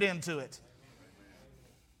has entered into it.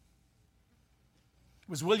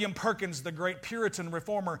 It was William Perkins, the great Puritan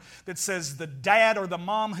reformer, that says the dad or the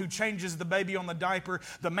mom who changes the baby on the diaper,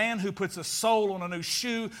 the man who puts a sole on a new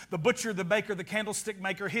shoe, the butcher, the baker, the candlestick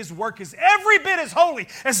maker, his work is every bit as holy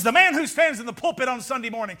as the man who stands in the pulpit on Sunday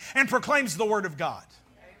morning and proclaims the Word of God.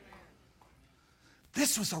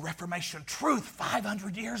 This was a Reformation truth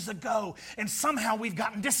 500 years ago, and somehow we've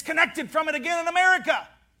gotten disconnected from it again in America.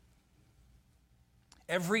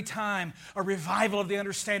 Every time a revival of the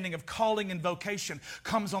understanding of calling and vocation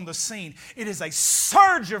comes on the scene, it is a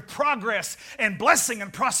surge of progress and blessing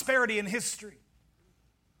and prosperity in history.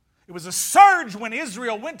 It was a surge when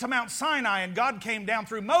Israel went to Mount Sinai and God came down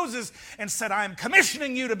through Moses and said, I am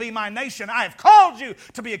commissioning you to be my nation. I have called you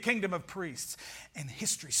to be a kingdom of priests. And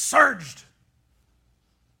history surged.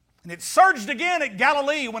 And it surged again at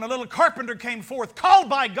Galilee when a little carpenter came forth, called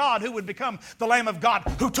by God, who would become the Lamb of God,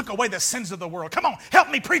 who took away the sins of the world. Come on,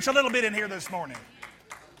 help me preach a little bit in here this morning.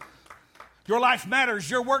 Your life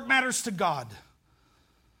matters. Your work matters to God.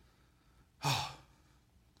 Oh.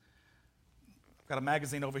 I've got a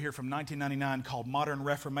magazine over here from 1999 called Modern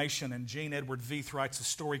Reformation, and Gene Edward Veith writes a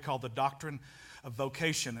story called The Doctrine of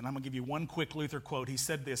Vocation. And I'm going to give you one quick Luther quote. He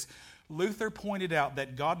said this: Luther pointed out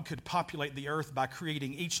that God could populate the earth by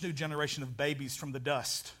creating each new generation of babies from the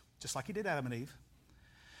dust, just like he did Adam and Eve.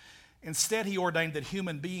 Instead, he ordained that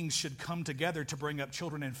human beings should come together to bring up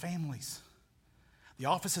children and families. The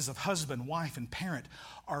offices of husband, wife, and parent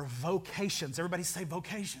are vocations. Everybody say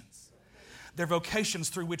vocations. They're vocations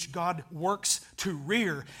through which God works to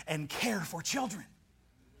rear and care for children.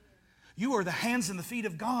 You are the hands and the feet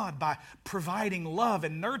of God by providing love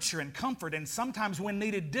and nurture and comfort and sometimes when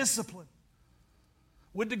needed discipline.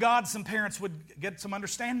 Would to God some parents would get some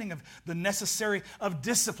understanding of the necessity of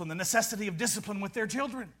discipline with their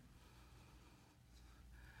children.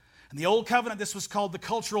 In the Old Covenant, this was called the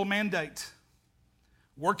cultural mandate,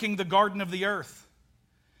 working the garden of the earth.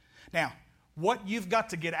 Now, what you've got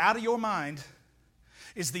to get out of your mind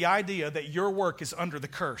is the idea that your work is under the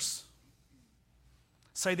curse.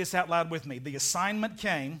 Say this out loud with me. The assignment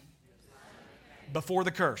came before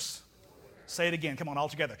the curse. Say it again. Come on, all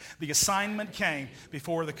together. The assignment came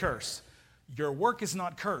before the curse. Your work is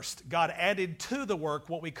not cursed. God added to the work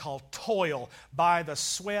what we call toil by the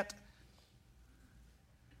sweat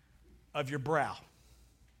of your brow.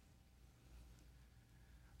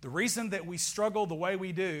 The reason that we struggle the way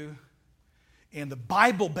we do in the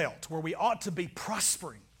Bible Belt, where we ought to be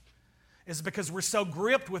prospering, is because we're so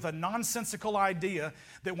gripped with a nonsensical idea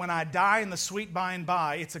that when I die in the sweet by and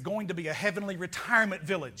by, it's going to be a heavenly retirement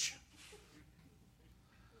village.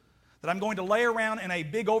 That I'm going to lay around in a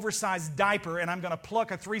big oversized diaper and I'm going to pluck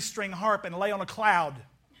a 3-string harp and lay on a cloud.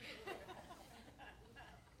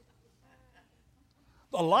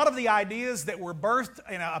 A lot of the ideas that were birthed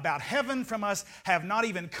about heaven from us have not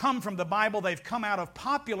even come from the Bible. They've come out of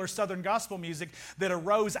popular Southern gospel music that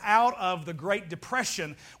arose out of the Great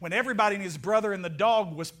Depression when everybody and his brother and the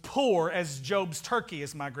dog was poor as Job's turkey,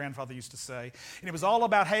 as my grandfather used to say. And it was all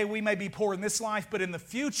about, hey, we may be poor in this life, but in the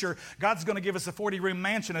future, God's going to give us a 40-room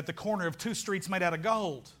mansion at the corner of 2 streets made out of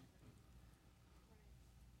gold.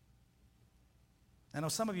 I know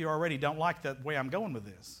some of you already don't like the way I'm going with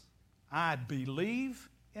this. I believe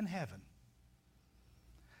in heaven.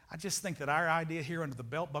 I just think that our idea here under the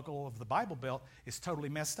belt buckle of the Bible Belt is totally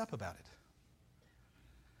messed up about it.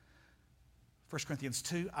 1 Corinthians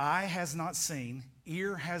 2, eye has not seen,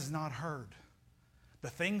 ear has not heard, the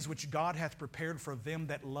things which God hath prepared for them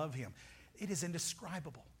that love him. It is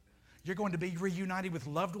indescribable. You're going to be reunited with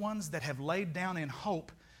loved ones that have laid down in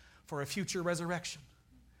hope for a future resurrection.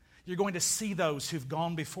 You're going to see those who've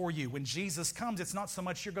gone before you. When Jesus comes, it's not so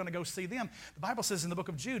much you're going to go see them. The Bible says in the book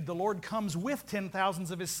of Jude, the Lord comes with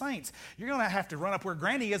 10,000s of his saints. You're going to have to run up where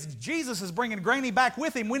Granny is. Jesus is bringing Granny back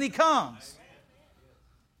with him when he comes.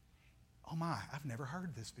 Oh my, I've never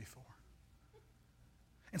heard this before.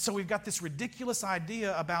 And so we've got this ridiculous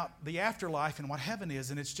idea about the afterlife and what heaven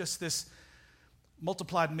is, and it's just this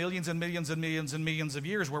multiplied millions and millions and millions and millions of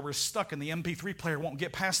years where we're stuck and the MP3 player won't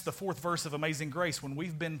get past the 4th verse of Amazing Grace when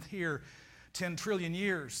we've been here 10 trillion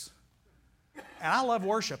years. And I love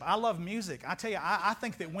worship. I love music. I tell you, I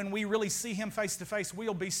think that when we really see him face to face,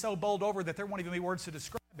 we'll be so bowled over that there won't even be words to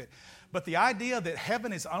describe it. But the idea that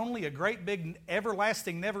heaven is only a great big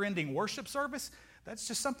everlasting never-ending worship service, that's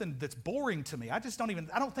just something that's boring to me. I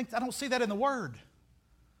don't see that in the Word.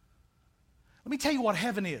 Let me tell you what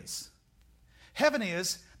heaven is. Heaven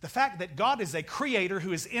is the fact that God is a creator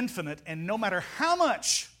who is infinite, and no matter how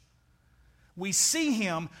much we see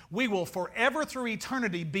him, we will forever through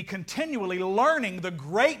eternity be continually learning the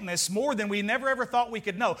greatness more than we never ever thought we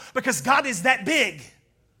could know, because God is that big.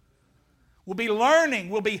 We'll be learning,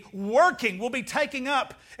 we'll be working, we'll be taking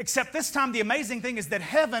up, except this time the amazing thing is that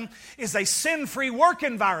heaven is a sin-free work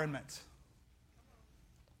environment.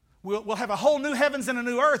 We'll have a whole new heavens and a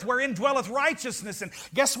new earth wherein dwelleth righteousness. And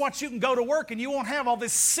guess what? You can go to work and you won't have all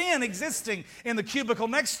this sin existing in the cubicle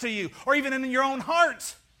next to you or even in your own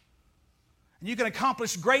heart. And you can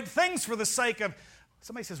accomplish great things for the sake of...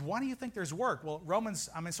 Somebody says, why do you think there's work? Well,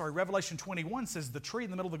 Revelation 21 says the tree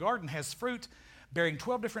in the middle of the garden has fruit, bearing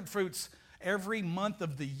 12 different fruits every month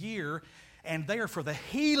of the year, and they are for the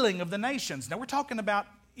healing of the nations. Now, we're talking about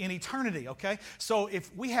in eternity, okay? So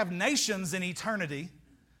if we have nations in eternity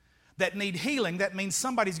that need healing, that means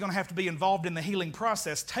somebody's going to have to be involved in the healing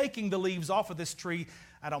process. Taking the leaves off of this tree,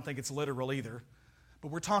 I don't think it's literal either. But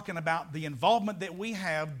we're talking about the involvement that we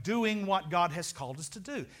have doing what God has called us to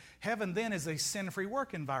do. Heaven then is a sin-free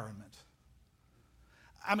work environment.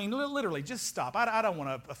 I mean, literally, just stop. I don't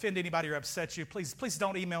want to offend anybody or upset you. Please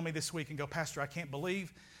don't email me this week and go, Pastor, I can't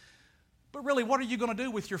believe. But really, what are you going to do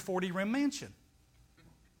with your 40-room mansion?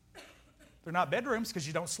 They're not bedrooms because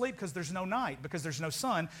you don't sleep, because there's no night, because there's no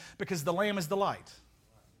sun, because the Lamb is the light.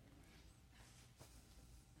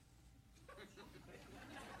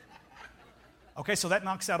 Okay, so that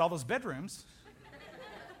knocks out all those bedrooms.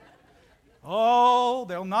 Oh,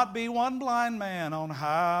 there'll not be one blind man on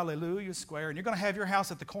Hallelujah Square. And you're going to have your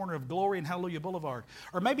house at the corner of Glory and Hallelujah Boulevard.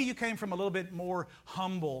 Or maybe you came from a little bit more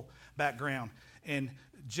humble background and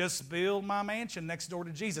just build my mansion next door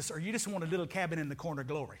to Jesus. Or you just want a little cabin in the corner of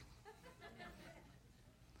Glory.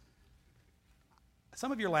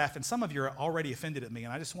 Some of you are laughing. Some of you are already offended at me.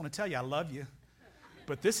 And I just want to tell you, I love you.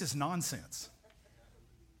 But this is nonsense.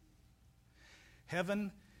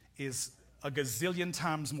 Heaven is a gazillion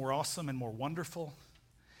times more awesome and more wonderful.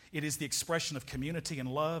 It is the expression of community and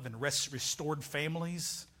love and restored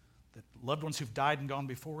families, the loved ones who've died and gone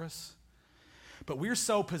before us. But we're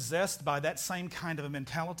so possessed by that same kind of a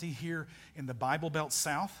mentality here in the Bible Belt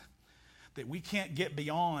South that we can't get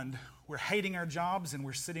beyond. We're hating our jobs and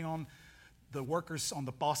we're sitting on the workers on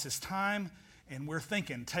the boss's time and we're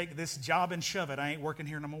thinking, take this job and shove it. I ain't working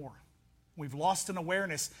here no more. We've lost an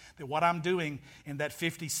awareness that what I'm doing in that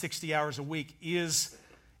 50, 60 hours a week is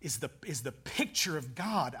the picture of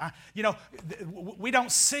God. We don't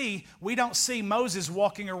see Moses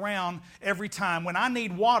walking around every time. When I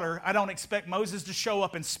need water, I don't expect Moses to show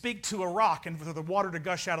up and speak to a rock and for the water to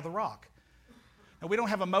gush out of the rock. Now, we don't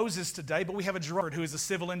have a Moses today, but we have a Gerard who is a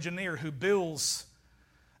civil engineer who builds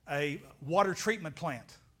a water treatment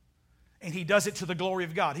plant. And he does it to the glory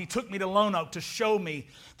of God. He took me to Lone Oak to show me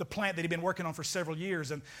the plant that he'd been working on for several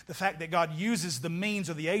years and the fact that God uses the means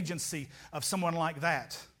or the agency of someone like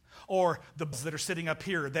that. Or the that are sitting up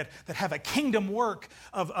here that have a kingdom work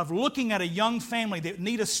of looking at a young family that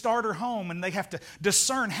need a starter home and they have to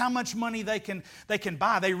discern how much money they can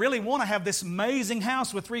buy. They really want to have this amazing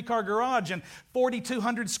house with 3-car garage and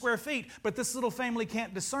 4,200 square feet, but this little family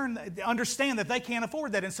can't understand that they can't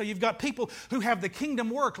afford that. And so you've got people who have the kingdom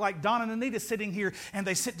work like Don and Anita sitting here and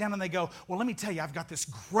they sit down and they go, well, let me tell you, I've got this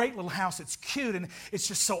great little house. It's cute and it's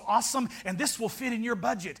just so awesome and this will fit in your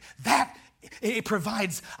budget. It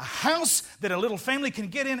provides a house that a little family can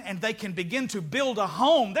get in and they can begin to build a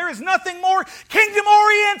home. There is nothing more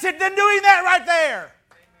kingdom-oriented than doing that right there.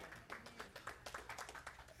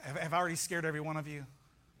 Have I already scared every one of you?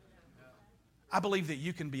 I believe that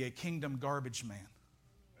you can be a kingdom garbage man.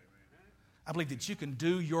 I believe that you can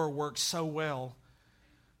do your work so well.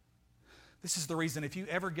 This is the reason if you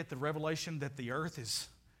ever get the revelation that the earth is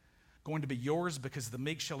going to be yours because the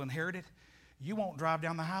meek shall inherit it, you won't drive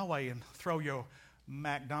down the highway and throw your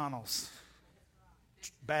McDonald's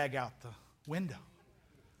bag out the window.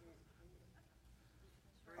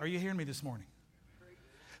 Are you hearing me this morning?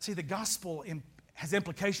 See, the gospel has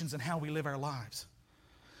implications in how we live our lives.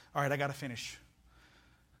 All right, I got to finish.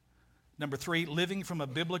 Number 3, living from a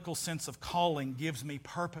biblical sense of calling gives me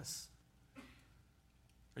purpose.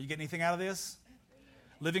 Are you getting anything out of this?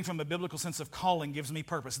 Living from a biblical sense of calling gives me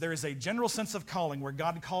purpose. There is a general sense of calling where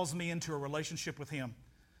God calls me into a relationship with Him.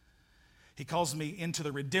 He calls me into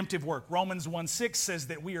the redemptive work. Romans 1:6 says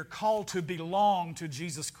that we are called to belong to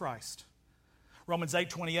Jesus Christ. Romans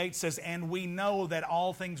 8:28 says, and we know that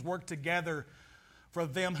all things work together for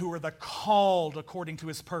them who are the called according to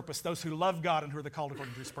His purpose, those who love God and who are the called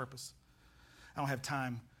according to His purpose. I don't have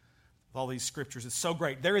time of all these scriptures. It's so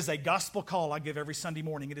great. There is a gospel call I give every Sunday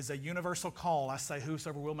morning. It is a universal call. I say,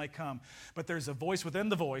 whosoever will may come. But there's a voice within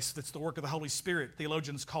the voice that's the work of the Holy Spirit.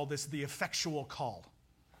 Theologians call this the effectual call.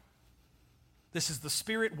 This is the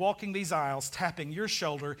Spirit walking these aisles, tapping your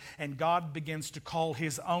shoulder, and God begins to call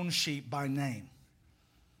His own sheep by name.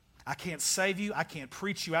 I can't save you. I can't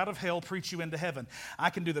preach you out of hell, preach you into heaven.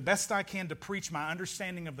 I can do the best I can to preach my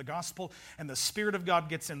understanding of the gospel, and the Spirit of God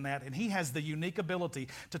gets in that, and He has the unique ability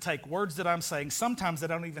to take words that I'm saying, sometimes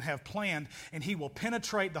that I don't even have planned, and He will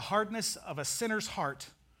penetrate the hardness of a sinner's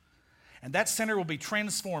heart. And that sinner will be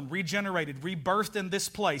transformed, regenerated, rebirthed in this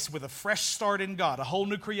place with a fresh start in God, a whole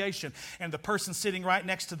new creation. And the person sitting right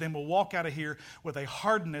next to them will walk out of here with a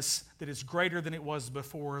hardness that is greater than it was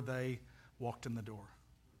before they walked in the door.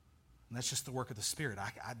 And that's just the work of the Spirit.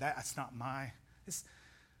 That's not my, what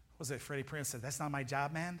was it Freddie Prinze said? That's not my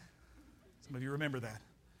job, man. Some of you remember that.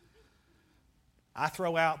 I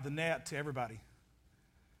throw out the net to everybody.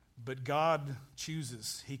 But God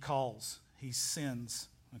chooses. He calls. He sends.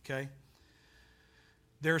 Okay?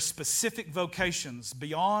 There are specific vocations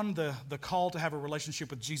beyond the call to have a relationship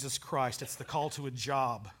with Jesus Christ. It's the call to a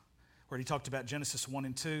job, where He talked about Genesis 1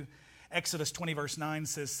 and 2. Exodus 20 verse 9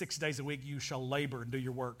 says, 6 days a week you shall labor and do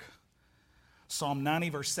your work. Psalm 90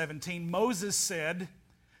 verse 17, Moses said,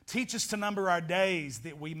 teach us to number our days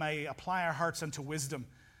that we may apply our hearts unto wisdom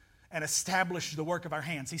and establish the work of our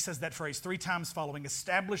hands. He says that phrase 3 times following,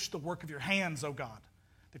 establish the work of your hands, O God,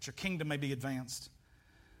 that your kingdom may be advanced.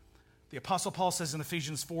 The Apostle Paul says in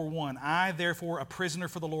Ephesians 4:1, I, therefore, a prisoner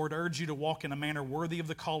for the Lord, urge you to walk in a manner worthy of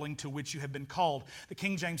the calling to which you have been called. The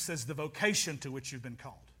King James says the vocation to which you've been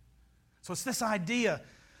called. So it's this idea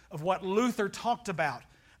of what Luther talked about,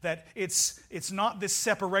 that it's not this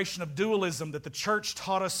separation of dualism that the church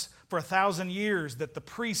taught us for 1,000 years, that the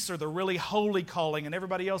priests are the really holy calling and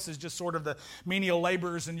everybody else is just sort of the menial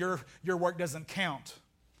laborers and your work doesn't count.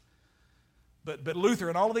 But Luther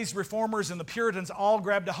and all of these reformers and the Puritans all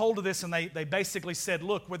grabbed a hold of this, and they basically said,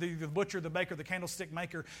 look, whether you're the butcher, the baker, the candlestick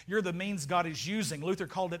maker, you're the means God is using. Luther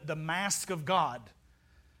called it the mask of God.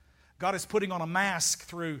 God is putting on a mask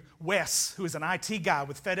through Wes, who is an IT guy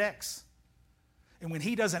with FedEx. And when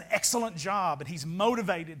he does an excellent job and he's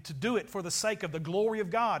motivated to do it for the sake of the glory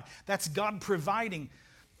of God, that's God providing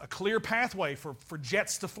a clear pathway for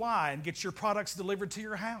jets to fly and get your products delivered to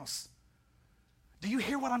your house. Do you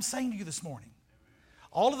hear what I'm saying to you this morning?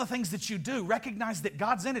 All of the things that you do, recognize that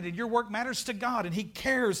God's in it and your work matters to God and He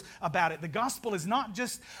cares about it. The gospel is not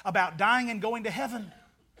just about dying and going to heaven.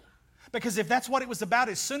 Because if that's what it was about,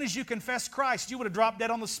 as soon as you confessed Christ, you would have dropped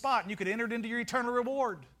dead on the spot and you could have entered into your eternal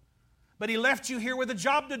reward. But He left you here with a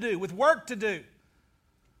job to do, with work to do. Amen.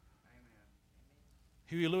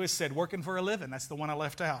 Huey Lewis said, working for a living. That's the one I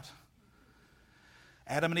left out.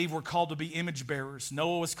 Adam and Eve were called to be image bearers.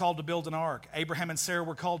 Noah was called to build an ark. Abraham and Sarah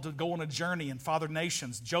were called to go on a journey and father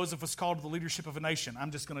nations. Joseph was called to the leadership of a nation.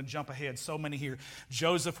 I'm just going to jump ahead. So many here.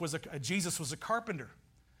 Jesus was a carpenter,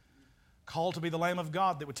 called to be the Lamb of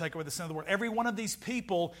God that would take away the sin of the world. Every one of these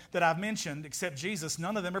people that I've mentioned, except Jesus,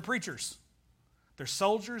 none of them are preachers. They're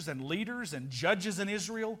soldiers and leaders and judges in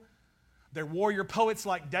Israel. They're warrior poets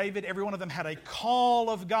like David. Every one of them had a call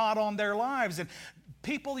of God on their lives. And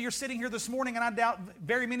people, you're sitting here this morning, and I doubt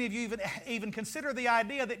very many of you even consider the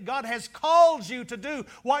idea that God has called you to do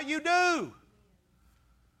what you do.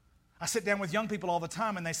 I sit down with young people all the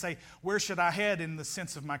time, and they say, where should I head in the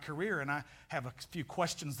sense of my career? And I have a few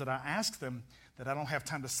questions that I ask them that I don't have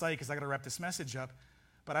time to say because I got to wrap this message up.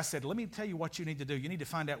 But I said, let me tell you what you need to do. You need to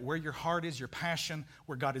find out where your heart is, your passion,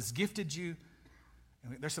 where God has gifted you.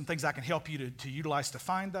 And there's some things I can help you to utilize to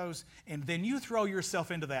find those. And then you throw yourself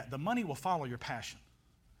into that. The money will follow your passion.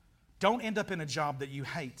 Don't end up in a job that you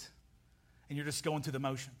hate and you're just going through the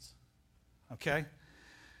motions. Okay?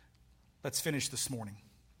 Let's finish this morning.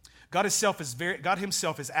 God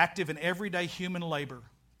Himself is active in everyday human labor,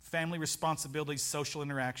 family responsibilities, social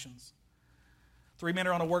interactions. 3 men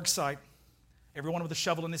are on a work site, everyone with a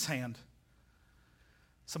shovel in his hand.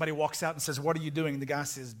 Somebody walks out and says, what are you doing? And the guy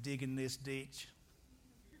says, digging this ditch.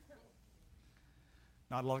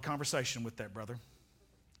 Not a lot of conversation with that brother.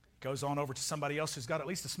 Goes on over to somebody else who's got at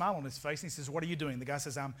least a smile on his face, and he says, what are you doing? The guy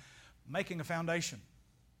says, I'm making a foundation.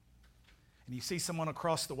 And you see someone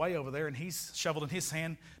across the way over there, and he's shoveled in his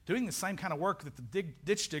hand, doing the same kind of work that the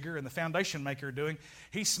ditch digger and the foundation maker are doing.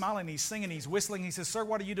 He's smiling, he's singing, he's whistling. He says, sir,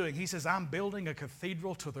 what are you doing? He says, I'm building a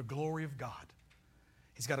cathedral to the glory of God.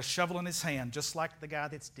 He's got a shovel in his hand, just like the guy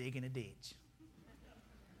that's digging a ditch.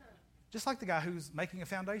 Just like the guy who's making a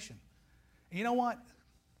foundation. And you know what?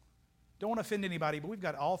 Don't want to offend anybody, but we've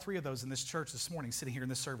got all 3 of those in this church this morning, sitting here in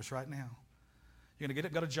this service right now. You're going to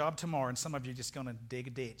got a job tomorrow, and some of you are just going to dig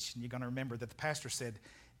a ditch, and you're going to remember that the pastor said,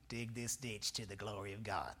 dig this ditch to the glory of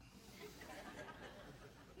God.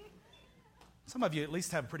 Some of you at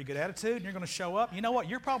least have a pretty good attitude, and you're going to show up. You know what?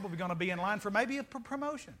 You're probably going to be in line for maybe a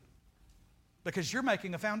promotion because you're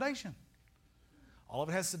making a foundation. All of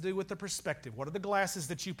it has to do with the perspective. What are the glasses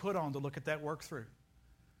that you put on to look at that work through?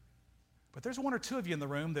 But there's 1 or 2 of you in the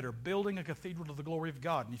room that are building a cathedral to the glory of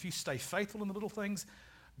God. And if you stay faithful in the little things,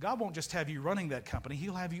 God won't just have you running that company.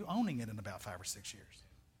 He'll have you owning it in about 5 or 6 years.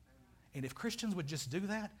 And if Christians would just do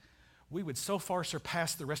that, we would so far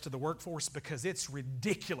surpass the rest of the workforce because it's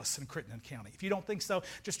ridiculous in Crittenden County. If you don't think so,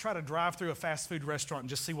 just try to drive through a fast food restaurant and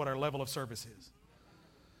just see what our level of service is.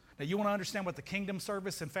 Now, you want to understand what the kingdom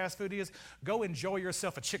service and fast food is? Go enjoy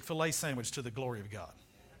yourself a Chick-fil-A sandwich to the glory of God.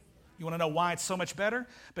 You want to know why it's so much better?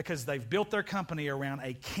 Because they've built their company around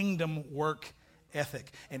a kingdom work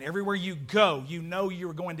ethic. And everywhere you go, you know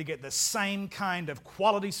you're going to get the same kind of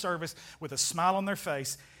quality service with a smile on their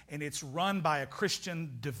face. And it's run by a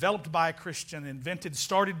Christian, developed by a Christian,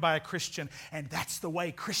 started by a Christian. And that's the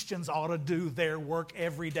way Christians ought to do their work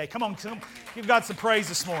every day. Come on, give God some praise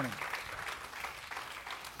this morning.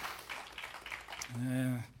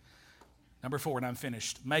 Number 4, and I'm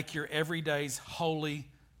finished. Make your everydays holy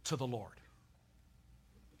to the Lord.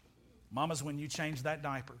 Mamas, when you change that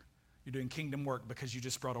diaper, you're doing kingdom work because you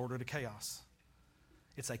just brought order to chaos.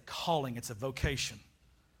 It's a calling. It's a vocation.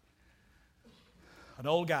 An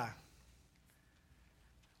old guy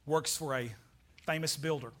works for a famous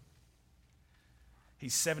builder.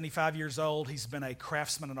 He's 75 years old. He's been a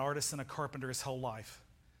craftsman, an artist, and a carpenter his whole life.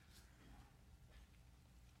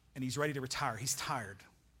 And he's ready to retire. He's tired.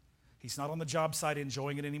 He's not on the job site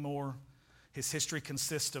enjoying it anymore. His history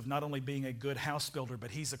consists of not only being a good house builder, but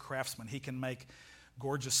he's a craftsman. He can make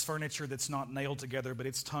gorgeous furniture that's not nailed together, but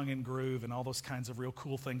it's tongue and groove and all those kinds of real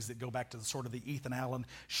cool things that go back to the sort of the Ethan Allen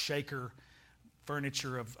shaker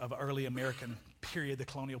furniture of early American period, the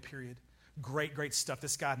colonial period. Great, great stuff.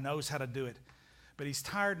 This guy knows how to do it. But he's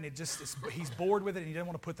tired and he's bored with it and he doesn't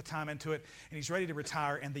want to put the time into it and he's ready to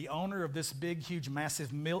retire. And the owner of this big, huge,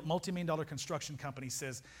 massive, multi-million-dollar construction company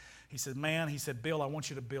says, Bill, I want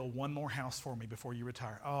you to build one more house for me before you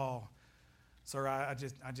retire. Oh, sir,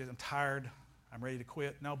 I'm tired. I'm ready to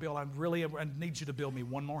quit. No, Bill, I need you to build me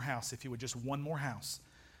one more house, if you would, just one more house.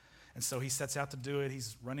 And so he sets out to do it.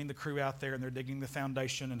 He's running the crew out there and they're digging the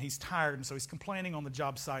foundation and he's tired and so he's complaining on the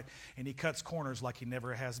job site and he cuts corners like he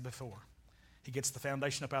never has before. He gets the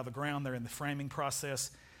foundation up out of the ground. They're in the framing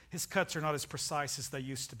process. His cuts are not as precise as they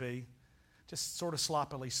used to be, just sort of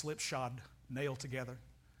sloppily, slipshod, nailed together.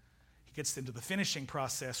 He gets into the finishing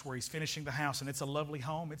process where he's finishing the house, and it's a lovely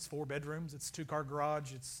home. It's 4 bedrooms. It's a 2-car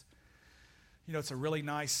garage. It's a really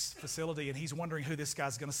nice facility, and he's wondering who this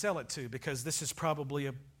guy's going to sell it to because this is probably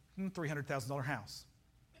a $300,000 house.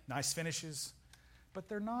 Nice finishes, but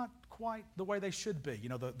they're not quite the way they should be.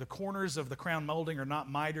 The corners of the crown molding are not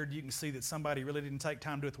mitered. You can see that somebody really didn't take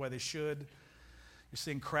time to do it the way they should. You're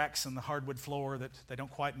seeing cracks in the hardwood floor that they don't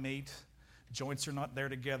quite meet. Joints are not there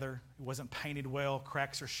together. It wasn't painted well.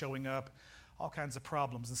 Cracks are showing up. All kinds of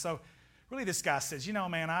problems. And so really this guy says,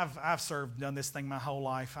 man, I've done this thing my whole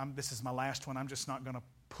life. This is my last one. I'm just not going to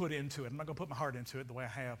put into it. I'm not going to put my heart into it the way I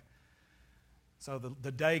have. So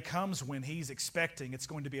the day comes when he's expecting it's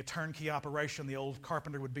going to be a turnkey operation. The old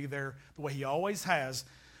carpenter would be there the way he always has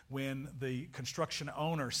when the construction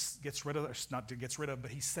owner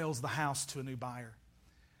but he sells the house to a new buyer.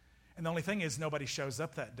 And the only thing is nobody shows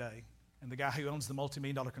up that day. And the guy who owns the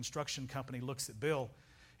multi-million-dollar construction company looks at Bill.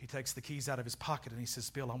 He takes the keys out of his pocket and he says,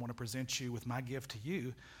 Bill, I want to present you with my gift to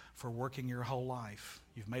you for working your whole life.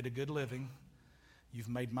 You've made a good living. You've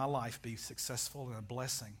made my life be successful and a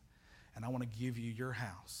blessing. And I want to give you your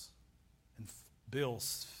house. And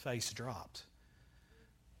Bill's face dropped.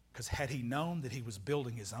 Because had he known that he was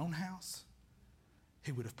building his own house,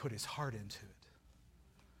 he would have put his heart into it.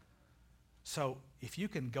 So if you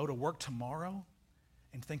can go to work tomorrow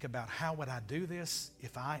and think about how would I do this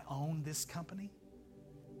if I owned this company,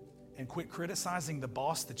 and quit criticizing the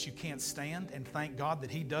boss that you can't stand and thank God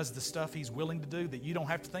that he does the stuff he's willing to do that you don't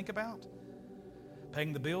have to think about,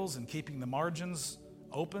 paying the bills and keeping the margins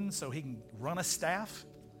open so he can run a staff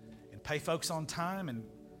and pay folks on time and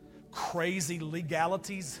crazy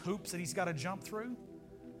legalities, hoops that he's got to jump through.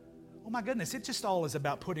 Oh my goodness, it just all is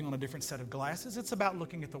about putting on a different set of glasses. It's about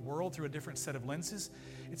looking at the world through a different set of lenses.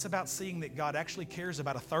 It's about seeing that God actually cares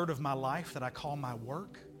about 1/3 of my life that I call my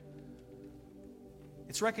work.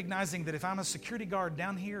 It's recognizing that if I'm a security guard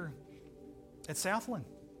down here at Southland,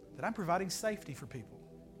 that I'm providing safety for people.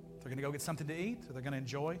 They're going to go get something to eat, or they're going to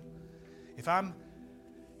enjoy. If I'm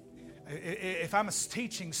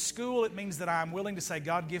teaching school, it means that I'm willing to say,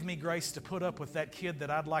 God, give me grace to put up with that kid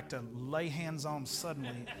that I'd like to lay hands on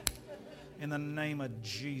suddenly in the name of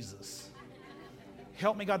Jesus.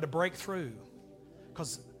 Help me, God, to break through,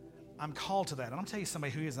 because I'm called to that. And I'll tell you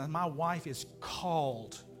somebody who is. My wife is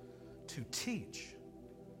called to teach.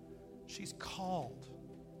 She's called.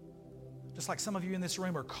 Just like some of you in this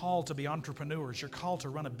room are called to be entrepreneurs. You're called to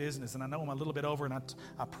run a business. And I know I'm a little bit over, and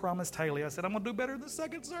I promised Haley, I said, I'm going to do better in the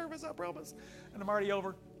second service, I promise. And I'm already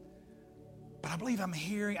over. But I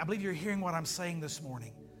believe you're hearing what I'm saying this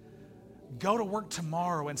morning. Go to work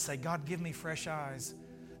tomorrow and say, God, give me fresh eyes.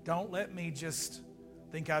 Don't let me just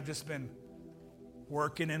think I've just been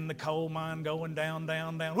working in the coal mine, going down,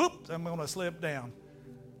 down, down. Whoop, I'm going to slip down.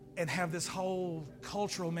 And have this whole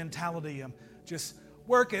cultural mentality of just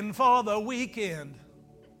working for the weekend.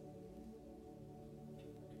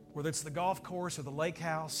 Whether it's the golf course or the lake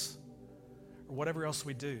house or whatever else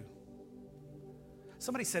we do.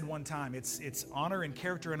 Somebody said one time, it's honor and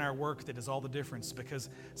character in our work that is all the difference, because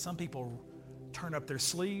some people turn up their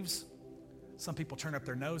sleeves, some people turn up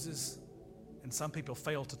their noses, and some people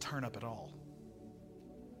fail to turn up at all.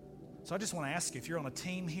 So I just want to ask you, if you're on a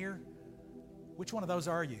team here, which one of those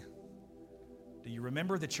are you? Do you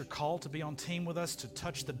remember that you're called to be on team with us to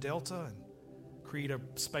touch the Delta and create a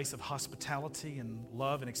space of hospitality and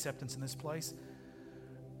love and acceptance in this place?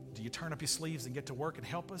 Do you turn up your sleeves and get to work and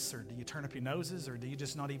help us, or do you turn up your noses, or do you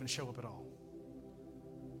just not even show up at all?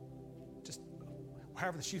 Just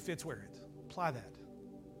however the shoe fits, wear it. Apply that.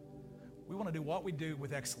 We want to do what we do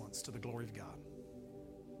with excellence to the glory of God.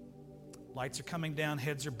 Lights are coming down,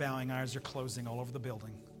 heads are bowing, eyes are closing all over the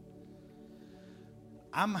building.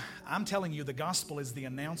 I'm telling you, the gospel is the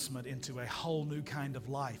announcement into a whole new kind of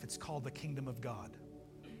life. It's called the kingdom of God.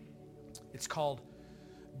 It's called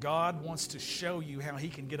God wants to show you how He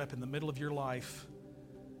can get up in the middle of your life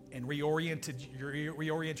and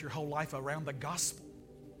reorient your whole life around the gospel,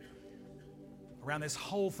 around this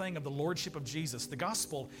whole thing of the lordship of Jesus. The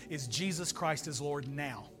gospel is Jesus Christ is Lord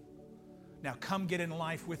now. Now come get in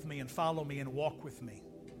life with me and follow me and walk with me.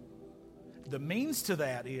 The means to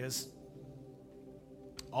that is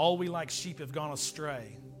all we like sheep have gone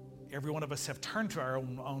astray. Every one of us have turned to our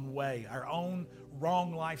own way, our own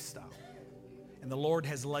wrong lifestyle. And the Lord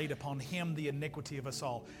has laid upon Him the iniquity of us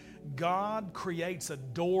all. God creates a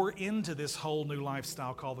door into this whole new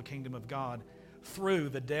lifestyle called the kingdom of God through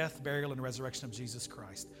the death, burial, and resurrection of Jesus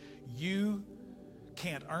Christ. You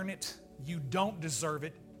can't earn it. You don't deserve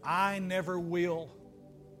it. I never will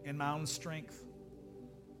in my own strength.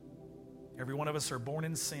 Every one of us are born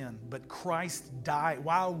in sin, but Christ died.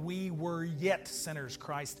 While we were yet sinners,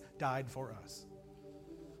 Christ died for us.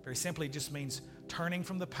 Very simply, it just means turning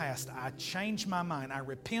from the past. I change my mind. I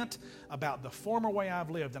repent about the former way I've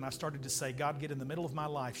lived, and I've started to say, God, get in the middle of my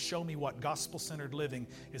life. Show me what gospel-centered living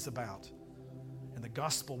is about. And the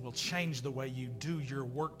gospel will change the way you do your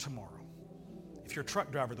work tomorrow. If you're a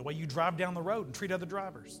truck driver, the way you drive down the road and treat other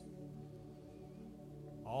drivers.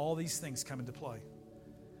 All these things come into play.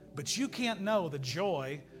 But you can't know the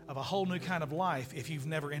joy of a whole new kind of life if you've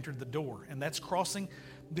never entered the door. And that's crossing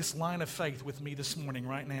this line of faith with me this morning,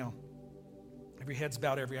 right now. Every head's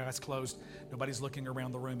bowed, every eye's closed. Nobody's looking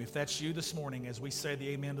around the room. If that's you this morning, as we say the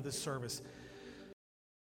amen to this service,